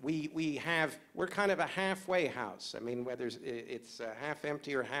 we're kind of a halfway house. I mean, whether it's half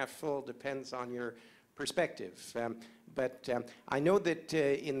empty or half full depends on your perspective. But I know that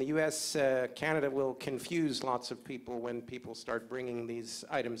in the US, Canada will confuse lots of people when people start bringing these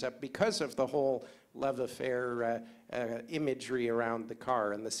items up because of the whole love affair imagery around the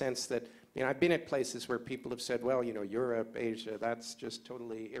car, and the sense that, you know, I've been at places where people have said, well, you know, Europe, Asia, that's just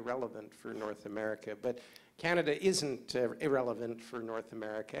totally irrelevant for North America. But Canada isn't irrelevant for North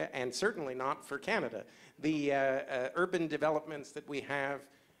America, and certainly not for Canada. The urban developments that we have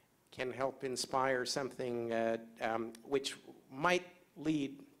can help inspire something which might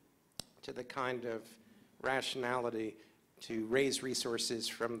lead to the kind of rationality to raise resources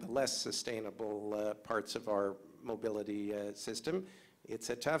from the less sustainable parts of our mobility system. It's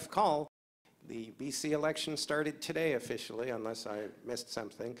a tough call. The BC election started today officially, unless I missed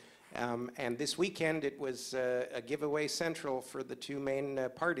something. And this weekend it was a giveaway central for the two main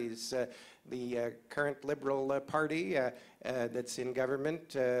parties. The current Liberal Party that's in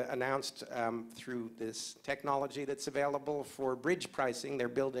government announced through this technology that's available for bridge pricing, they're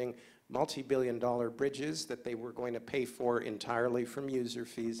building multi-billion-dollar bridges that they were going to pay for entirely from user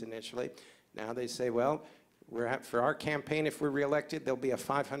fees initially. Now they say, well, for our campaign, if we're reelected, there'll be a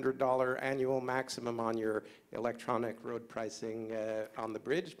 $500 annual maximum on your electronic road pricing on the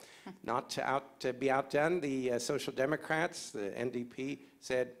bridge. Not to be outdone, the Social Democrats, the NDP,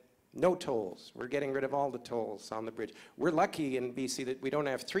 said, no tolls. We're getting rid of all the tolls on the bridge. We're lucky in BC that we don't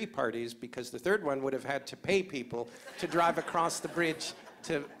have three parties, because the third one would have had to pay people to drive across the bridge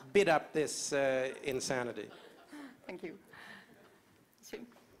to bid up this insanity. Thank you.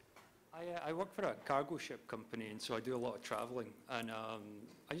 I work for a cargo ship company, and so I do a lot of traveling. And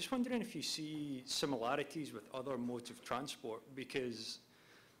I'm just wondering if you see similarities with other modes of transport, because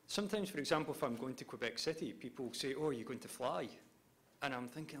sometimes, for example, if I'm going to Quebec City, people say, oh, are you going to fly? And I'm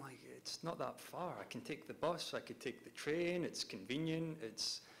thinking, like, it's not that far. I can take the bus, I could take the train, it's convenient,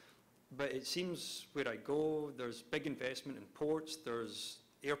 but it seems where I go, there's big investment in ports, there's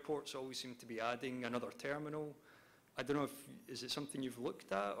airports always seem to be adding another terminal. I don't know is it something you've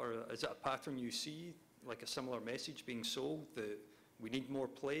looked at, or is it a pattern you see, like a similar message being sold, that we need more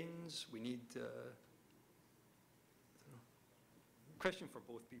planes, we need, question for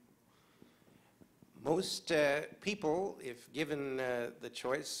both people. Most people, if given the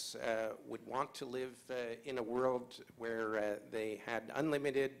choice, would want to live in a world where they had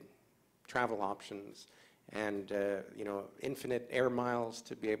unlimited travel options and you know, infinite air miles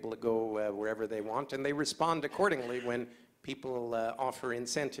to be able to go wherever they want, and they respond accordingly when people offer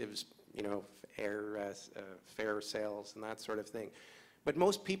incentives, you know, fare sales and that sort of thing. But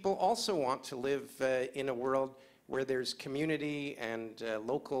most people also want to live in a world where there's community and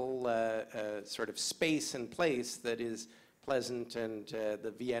local sort of space and place that is pleasant, and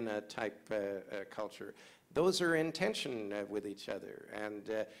the Vienna type culture. Those are in tension with each other,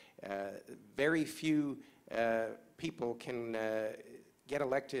 and very few people can get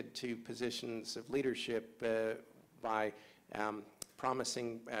elected to positions of leadership by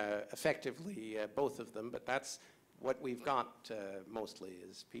promising effectively both of them, but that's what we've got mostly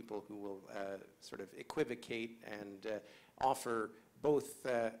is people who will sort of equivocate and offer both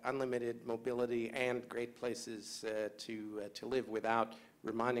unlimited mobility and great places to live without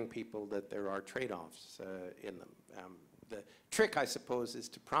reminding people that there are trade-offs in them. The trick, I suppose, is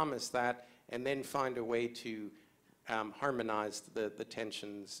to promise that and then find a way to harmonize the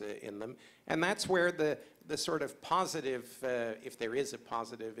tensions in them. And that's where the sort of positive, if there is a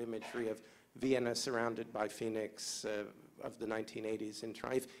positive imagery of Vienna surrounded by Phoenix of the 1980s in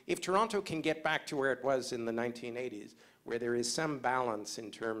Toronto. If Toronto can get back to where it was in the 1980s, where there is some balance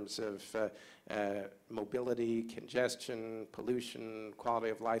in terms of mobility, congestion, pollution, quality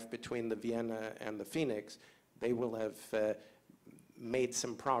of life between the Vienna and the Phoenix, they will have made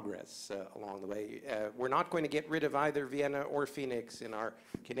some progress along the way. We're not going to get rid of either Vienna or Phoenix in our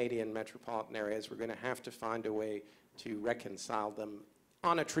Canadian metropolitan areas. We're going to have to find a way to reconcile them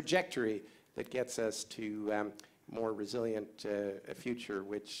on a trajectory that gets us to more resilient future,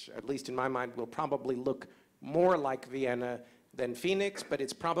 which, at least in my mind, will probably look more like Vienna than Phoenix, but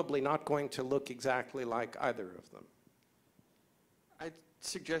it's probably not going to look exactly like either of them. I'd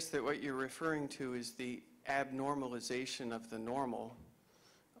suggest that what you're referring to is the abnormalization of the normal,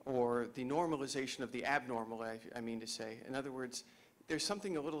 or the normalization of the abnormal, I mean to say. In other words, there's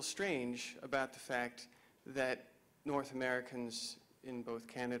something a little strange about the fact that North Americans in both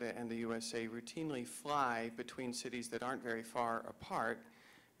Canada and the USA routinely fly between cities that aren't very far apart,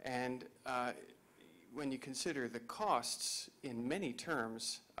 and when you consider the costs in many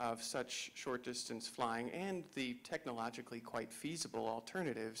terms of such short distance flying and the technologically quite feasible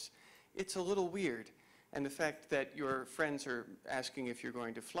alternatives, it's a little weird. And the fact that your friends are asking if you're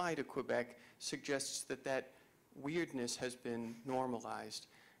going to fly to Quebec suggests that that weirdness has been normalized.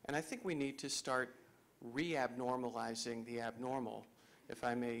 And I think we need to start re-abnormalizing the abnormal, if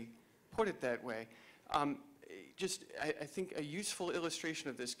I may put it that way. I think a useful illustration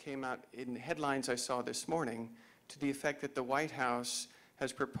of this came out in headlines I saw this morning, to the effect that the White House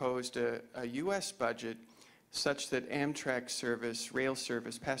has proposed a U.S. budget such that Amtrak service, rail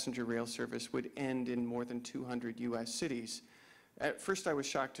service, passenger rail service would end in more than 200 U.S. cities. At first I was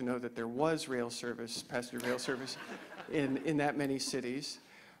shocked to know that there was rail service, passenger rail service in that many cities.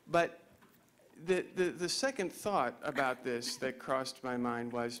 But the second thought about this that crossed my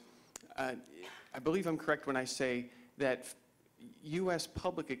mind was, I believe I'm correct when I say that U.S.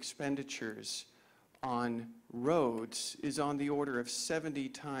 public expenditures on roads is on the order of 70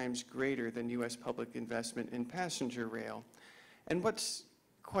 times greater than U.S. public investment in passenger rail. And what's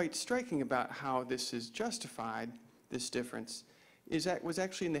quite striking about how this is justified, this difference, is that was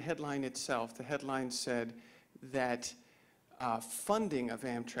actually in the headline itself. The headline said that funding of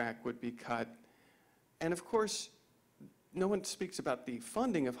Amtrak would be cut. And of course, no one speaks about the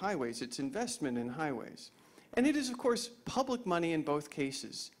funding of highways, it's investment in highways. And it is, of course, public money in both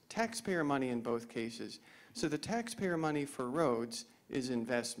cases, taxpayer money in both cases. So the taxpayer money for roads is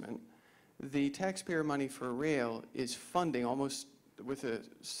investment. The taxpayer money for rail is funding, almost with a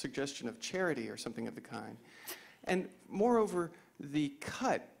suggestion of charity or something of the kind. And moreover, the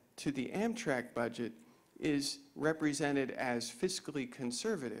cut to the Amtrak budget is represented as fiscally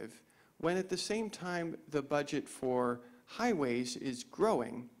conservative, when at the same time the budget for highways is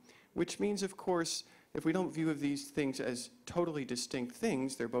growing, which means, of course, if we don't view these things as totally distinct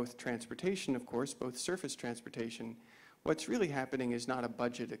things, they're both transportation, of course, both surface transportation, what's really happening is not a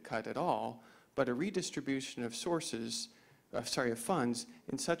budget cut at all, but a redistribution of sources, of funds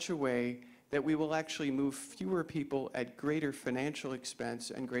in such a way that we will actually move fewer people at greater financial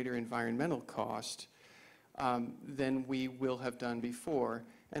expense and greater environmental cost than we will have done before.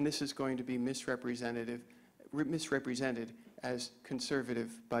 And this is going to be misrepresented as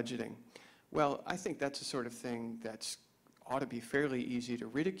conservative budgeting. Well, I think that's the sort of thing that ought to be fairly easy to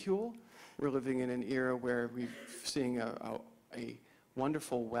ridicule. We're living in an era where we're seeing a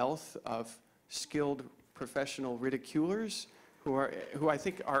wonderful wealth of skilled professional ridiculers who I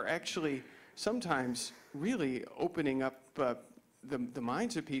think are actually sometimes really opening up the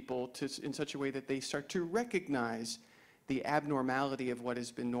minds of people in such a way that they start to recognize the abnormality of what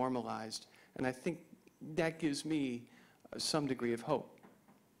has been normalized. And I think that gives me some degree of hope.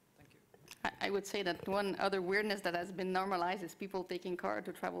 I would say that one other weirdness that has been normalized is people taking car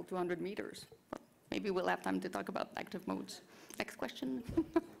to travel 200 meters. But maybe we'll have time to talk about active modes. Next question.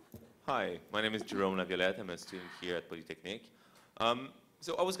 Hi, my name is Jerome Laviolette. I'm a student here at Polytechnique.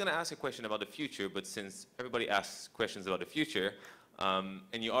 So I was going to ask a question about the future, but since everybody asks questions about the future,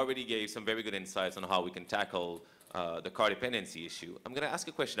 and you already gave some very good insights on how we can tackle the car dependency issue, I'm going to ask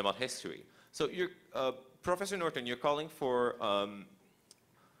a question about history. So you're, Professor Norton, you're calling for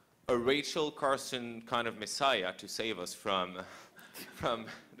a a Rachel Carson kind of messiah to save us from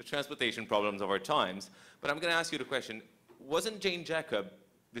the transportation problems of our times. But I'm going to ask you the question, wasn't Jane Jacob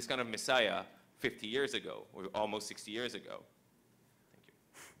this kind of messiah 50 years ago, or almost 60 years ago? Thank you.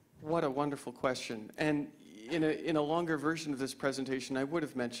 What a wonderful question. And in a longer version of this presentation, I would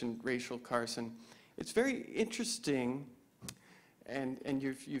have mentioned Rachel Carson. It's very interesting, and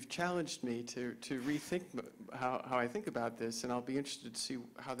you've challenged me to rethink how I think about this, and I'll be interested to see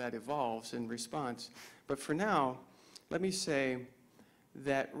how that evolves in response. But for now, let me say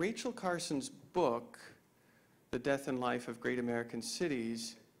that Rachel Carson's book, The Death and Life of Great American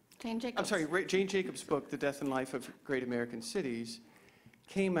Cities, Jane Jacobs. I'm sorry, Jane Jacobs' book, The Death and Life of Great American Cities,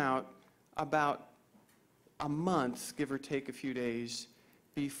 came out about a month, give or take a few days,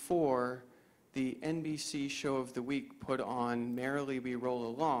 before the NBC show of the week put on Merrily We Roll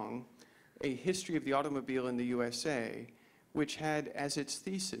Along, a history of the automobile in the USA, which had as its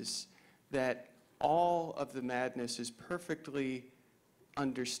thesis that all of the madness is perfectly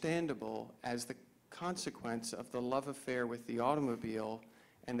understandable as the consequence of the love affair with the automobile,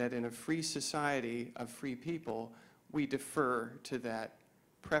 and that in a free society of free people, we defer to that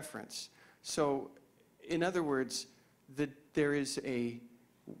preference. So, in other words, there is a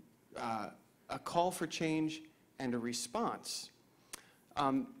call for change and a response.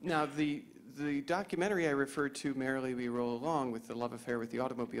 Now, the documentary I referred to, Merrily We Roll Along, with the love affair with the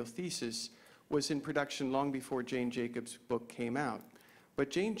automobile thesis, was in production long before Jane Jacobs' book came out. But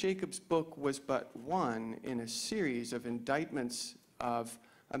Jane Jacobs' book was but one in a series of indictments of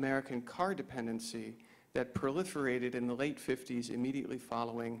American car dependency that proliferated in the late 50s, immediately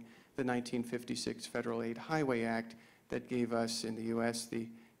following the 1956 Federal Aid Highway Act that gave us in the US the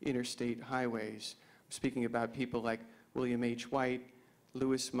interstate highways. I'm speaking about people like William H. White,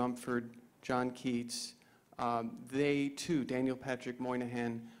 Lewis Mumford, John Keats. They too, Daniel Patrick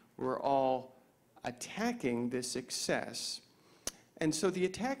Moynihan, were all attacking this excess. And so the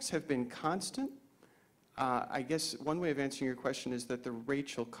attacks have been constant. I guess one way of answering your question is that the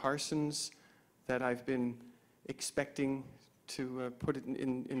Rachel Carsons that I've been expecting to put it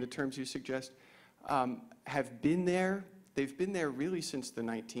in the terms you suggest have been there. They've been there really since the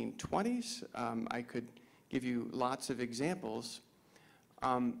 1920s. I could give you lots of examples.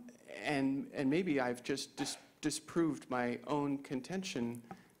 And maybe I've just disproved my own contention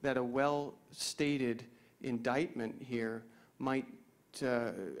that a well-stated indictment here might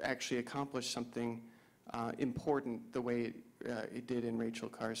actually accomplish something important the way it did in Rachel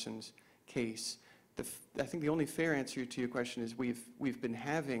Carson's case. I think the only fair answer to your question is we've been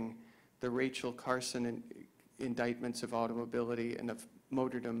having the Rachel Carson indictments of automobility and of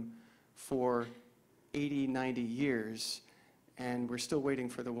motordom for 80, 90 years, and we're still waiting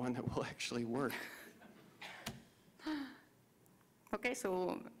for the one that will actually work. Okay,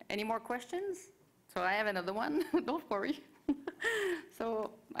 so any more questions? So I have another one, don't worry.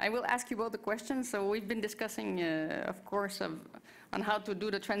 So I will ask you both the questions. So we've been discussing, of course, on how to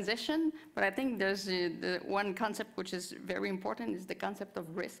do the transition, but I think there's the one concept which is very important is the concept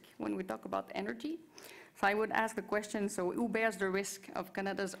of risk when we talk about energy. So I would ask the question, so who bears the risk of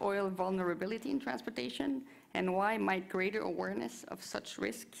Canada's oil vulnerability in transportation, and why might greater awareness of such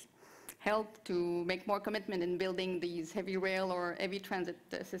risks help to make more commitment in building these heavy rail or heavy transit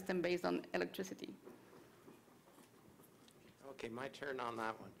system based on electricity? Okay, my turn on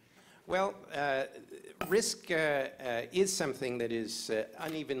that one. Well, risk is something that is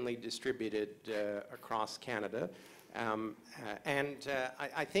unevenly distributed across Canada.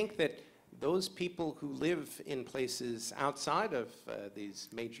 I think that those people who live in places outside of these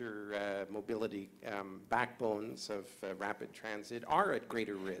major mobility backbones of rapid transit are at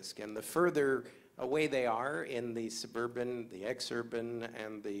greater risk. And the further away they are in the suburban, the exurban,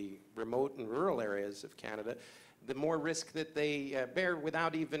 and the remote and rural areas of Canada, the more risk that they bear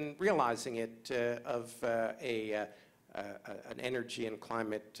without even realizing it of an energy and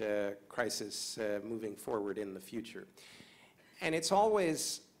climate crisis moving forward in the future. And it's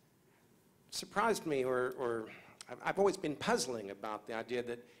always surprised me, or I've always been puzzling about the idea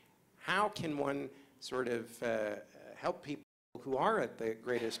that how can one sort of help people who are at the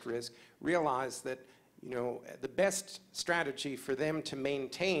greatest risk realize that, you know, the best strategy for them to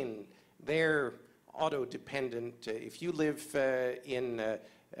maintain their auto-dependent, if you live in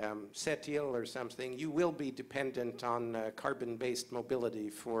Sept-Îles or something, you will be dependent on carbon-based mobility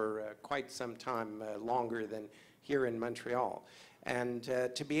for quite some time longer than here in Montreal. And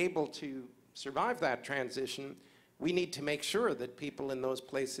to be able to survive that transition, we need to make sure that people in those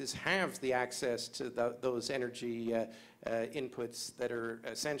places have the access to those energy inputs that are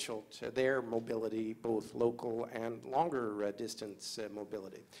essential to their mobility, both local and longer distance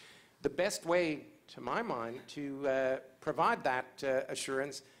mobility. the best way, to my mind, to provide that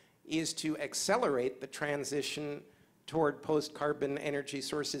assurance is to accelerate the transition toward post-carbon energy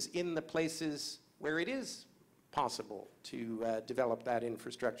sources in the places where it is possible to develop that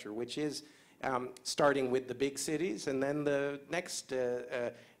infrastructure, which is starting with the big cities and then the next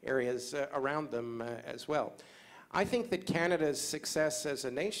areas around them as well. I think that Canada's success as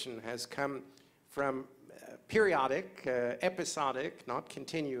a nation has come from periodic, episodic, not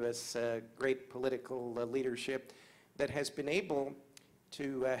continuous, great political leadership that has been able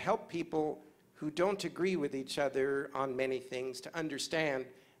to help people who don't agree with each other on many things to understand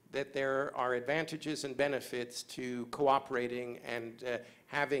that there are advantages and benefits to cooperating and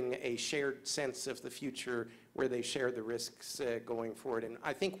having a shared sense of the future where they share the risks going forward. And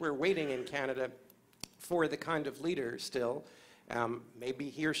I think we're waiting in Canada for the kind of leader still. Maybe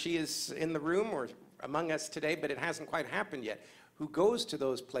he or she is in the room or among us today, but it hasn't quite happened yet, who goes to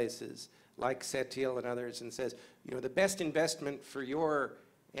those places like Setil and others and says, you know, the best investment for your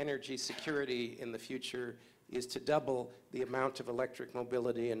energy security in the future is to double the amount of electric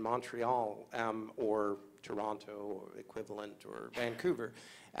mobility in Montreal or Toronto or equivalent or Vancouver.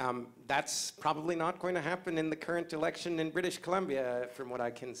 That's probably not going to happen in the current election in British Columbia from what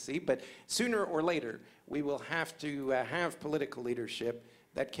I can see, but sooner or later we will have to have political leadership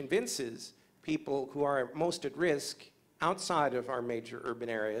that convinces people who are most at risk outside of our major urban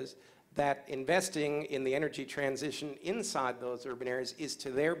areas that investing in the energy transition inside those urban areas is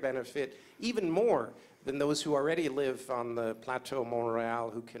to their benefit even more than those who already live on the Plateau Montreal,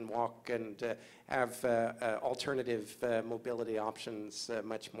 who can walk and have alternative mobility options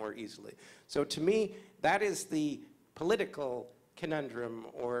much more easily. So to me, that is the political conundrum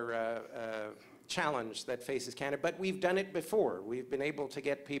or challenge that faces Canada, but we've done it before. We've been able to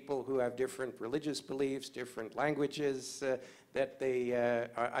get people who have different religious beliefs, different languages that they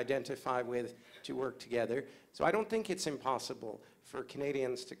identify with to work together. So I don't think it's impossible for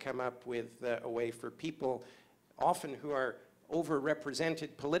Canadians to come up with a way for people, often who are overrepresented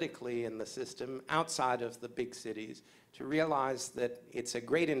politically in the system outside of the big cities, to realize that it's a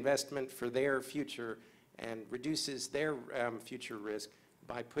great investment for their future and reduces their future risk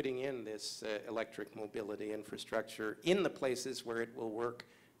by putting in this electric mobility infrastructure in the places where it will work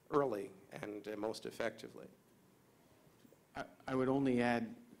early and most effectively. I would only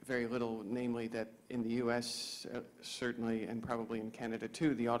add very little, namely that in the US, certainly, and probably in Canada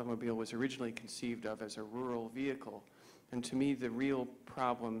too, the automobile was originally conceived of as a rural vehicle. And to me, the real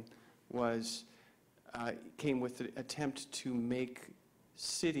problem was, came with the attempt to make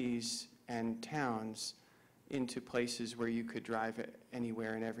cities and towns into places where you could drive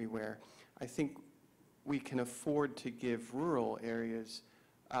anywhere and everywhere. I think we can afford to give rural areas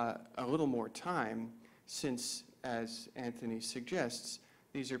a little more time, since, as Anthony suggests,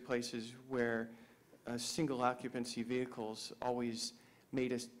 these are places where single occupancy vehicles always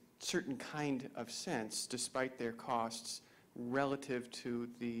made a certain kind of sense, despite their costs, relative to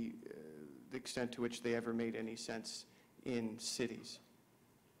the extent to which they ever made any sense in cities.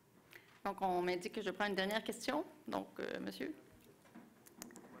 Donc, on m'indique que je prends une dernière question. Donc, monsieur.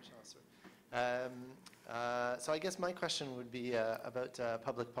 So I guess my question would be about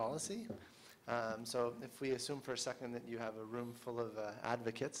public policy. So if we assume for a second that you have a room full of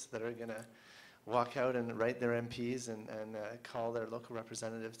advocates that are going to walk out and write their MPs and call their local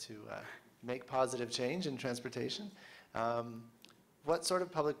representative to make positive change in transportation, what sort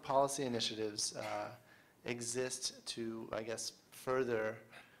of public policy initiatives exist to, I guess, further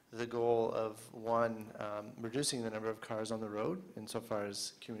the goal of, one, reducing the number of cars on the road insofar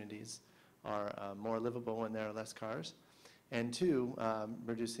as communities are more livable when there are less cars, and two,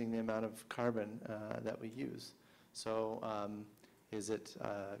 reducing the amount of carbon that we use. So is it,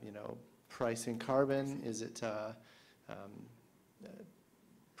 you know, pricing carbon? Is it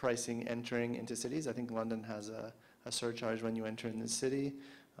pricing entering into cities? I think London has a surcharge when you enter in the city.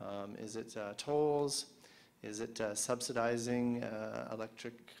 Is it tolls? Is it subsidizing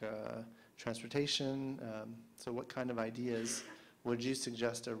electric transportation? So what kind of ideas would you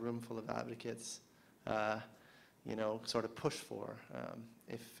suggest a room full of advocates, you know, sort of push for,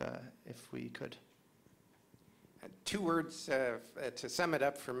 if we could? Two words to sum it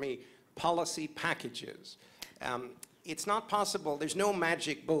up for me: policy packages. It's not possible, there's no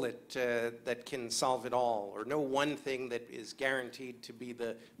magic bullet that can solve it all, or no one thing that is guaranteed to be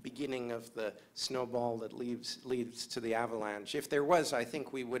the beginning of the snowball that leads to the avalanche. If there was, I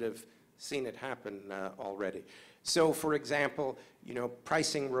think we would have seen it happen already. So, for example, you know,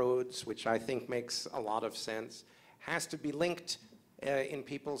 pricing roads, which I think makes a lot of sense, has to be linked in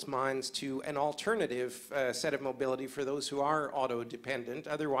people's minds to an alternative set of mobility for those who are auto-dependent.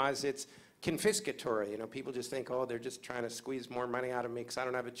 Otherwise, it's confiscatory. You know, people just think, oh, they're just trying to squeeze more money out of me because I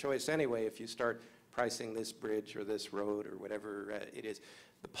don't have a choice anyway if you start pricing this bridge or this road or whatever it is.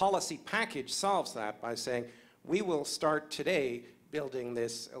 The policy package solves that by saying, we will start today building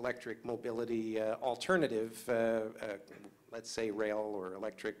this electric mobility alternative, let's say rail or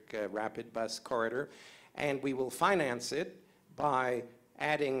electric rapid bus corridor, and we will finance it by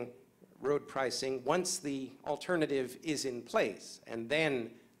adding road pricing once the alternative is in place, and then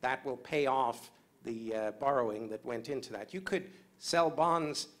that will pay off the borrowing that went into that. You could sell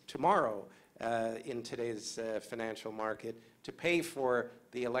bonds tomorrow in today's financial market to pay for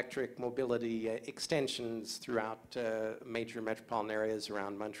the electric mobility extensions throughout major metropolitan areas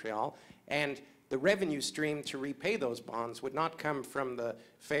around Montreal, and the revenue stream to repay those bonds would not come from the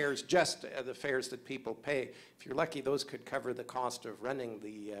fares, just the fares that people pay. If you're lucky, those could cover the cost of running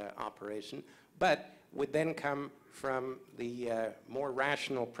the operation, but would then come from the more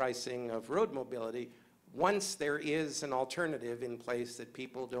rational pricing of road mobility once there is an alternative in place that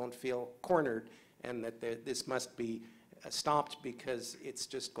people don't feel cornered and that this must be stopped because it's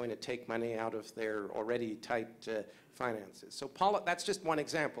just going to take money out of their already tight finances. So that's just one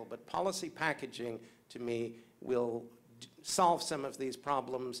example, but policy packaging, to me, will solve some of these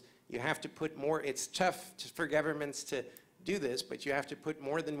problems. You have to put more, it's tough for governments to do this, but you have to put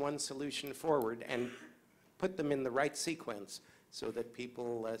more than one solution forward and put them in the right sequence so that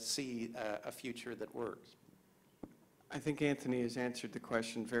people see a future that works. I think Anthony has answered the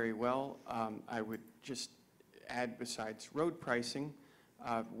question very well. I would just add, besides road pricing,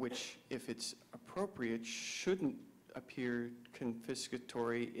 which, if it's appropriate, shouldn't appear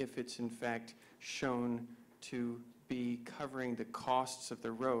confiscatory if it's in fact shown to be covering the costs of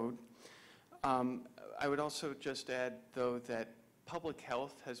the road. I would also just add, though, that public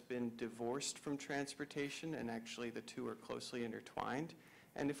health has been divorced from transportation, and actually the two are closely intertwined.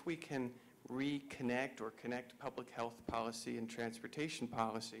 And if we can reconnect or connect public health policy and transportation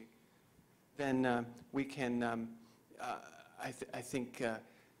policy, then we can, I think,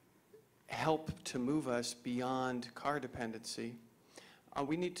 help to move us beyond car dependency.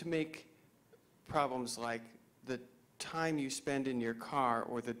 We need to make problems like the time you spend in your car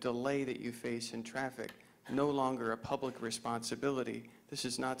or the delay that you face in traffic no longer a public responsibility. This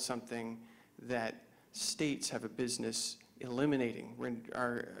is not something that states have a business eliminating.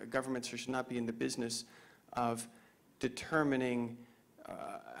 Our governments should not be in the business of determining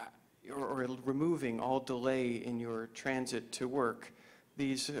or removing all delay in your transit to work.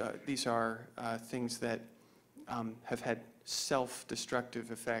 These are things that have had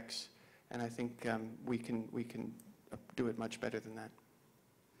self-destructive effects, and I think we can do it much better than that.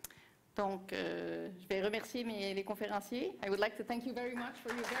 Donc, je vais remercier les conférenciers. I would like to thank you very much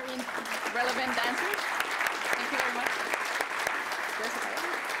for your very relevant answers. Thank you very much.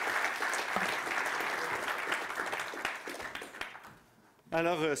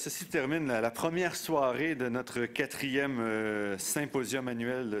 Alors, ceci termine la première soirée de notre 4e symposium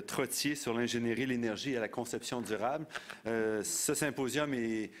annuel Trottier sur l'ingénierie, l'énergie et la conception durable. Ce symposium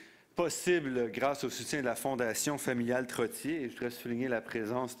est possible grâce au soutien de la Fondation familiale Trottier. Et je voudrais souligner la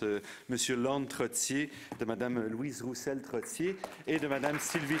présence de M. Lorne Trottier, de Mme Louise Roussel-Trottier et de Mme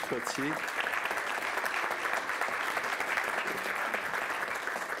Sylvie Trottier.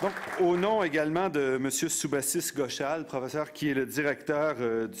 Donc, au nom également de M. Soubassis Ghoshal, professeur qui est le directeur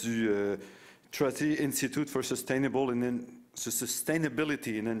du Trottier Institute for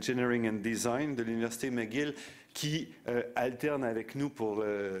Sustainability in Engineering and Design de l'Université McGill, qui alterne avec nous pour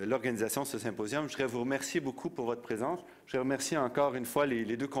l'organisation de ce symposium. Je voudrais vous remercier beaucoup pour votre présence. Je voudrais remercier encore une fois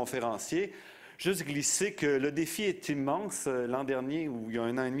les deux conférenciers. Juste glisser que le défi est immense. L'an dernier, ou il y a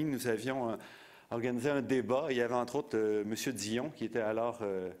 1 an et demi, nous avions organisé un débat. Il y avait entre autres M. Dion, qui était alors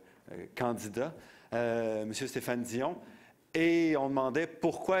candidat, M. Stéphane Dion. Et on demandait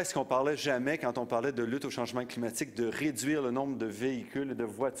pourquoi est-ce qu'on parlait jamais, quand on parlait de lutte au changement climatique, de réduire le nombre de véhicules et de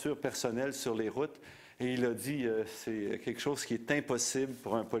voitures personnelles sur les routes. Et il a dit, c'est quelque chose qui est impossible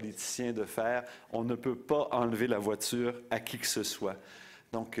pour un politicien de faire. On ne peut pas enlever la voiture à qui que ce soit.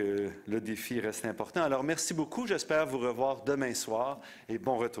 Donc, le défi reste important. Alors, merci beaucoup. J'espère vous revoir demain soir et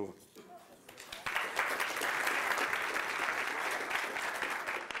bon retour.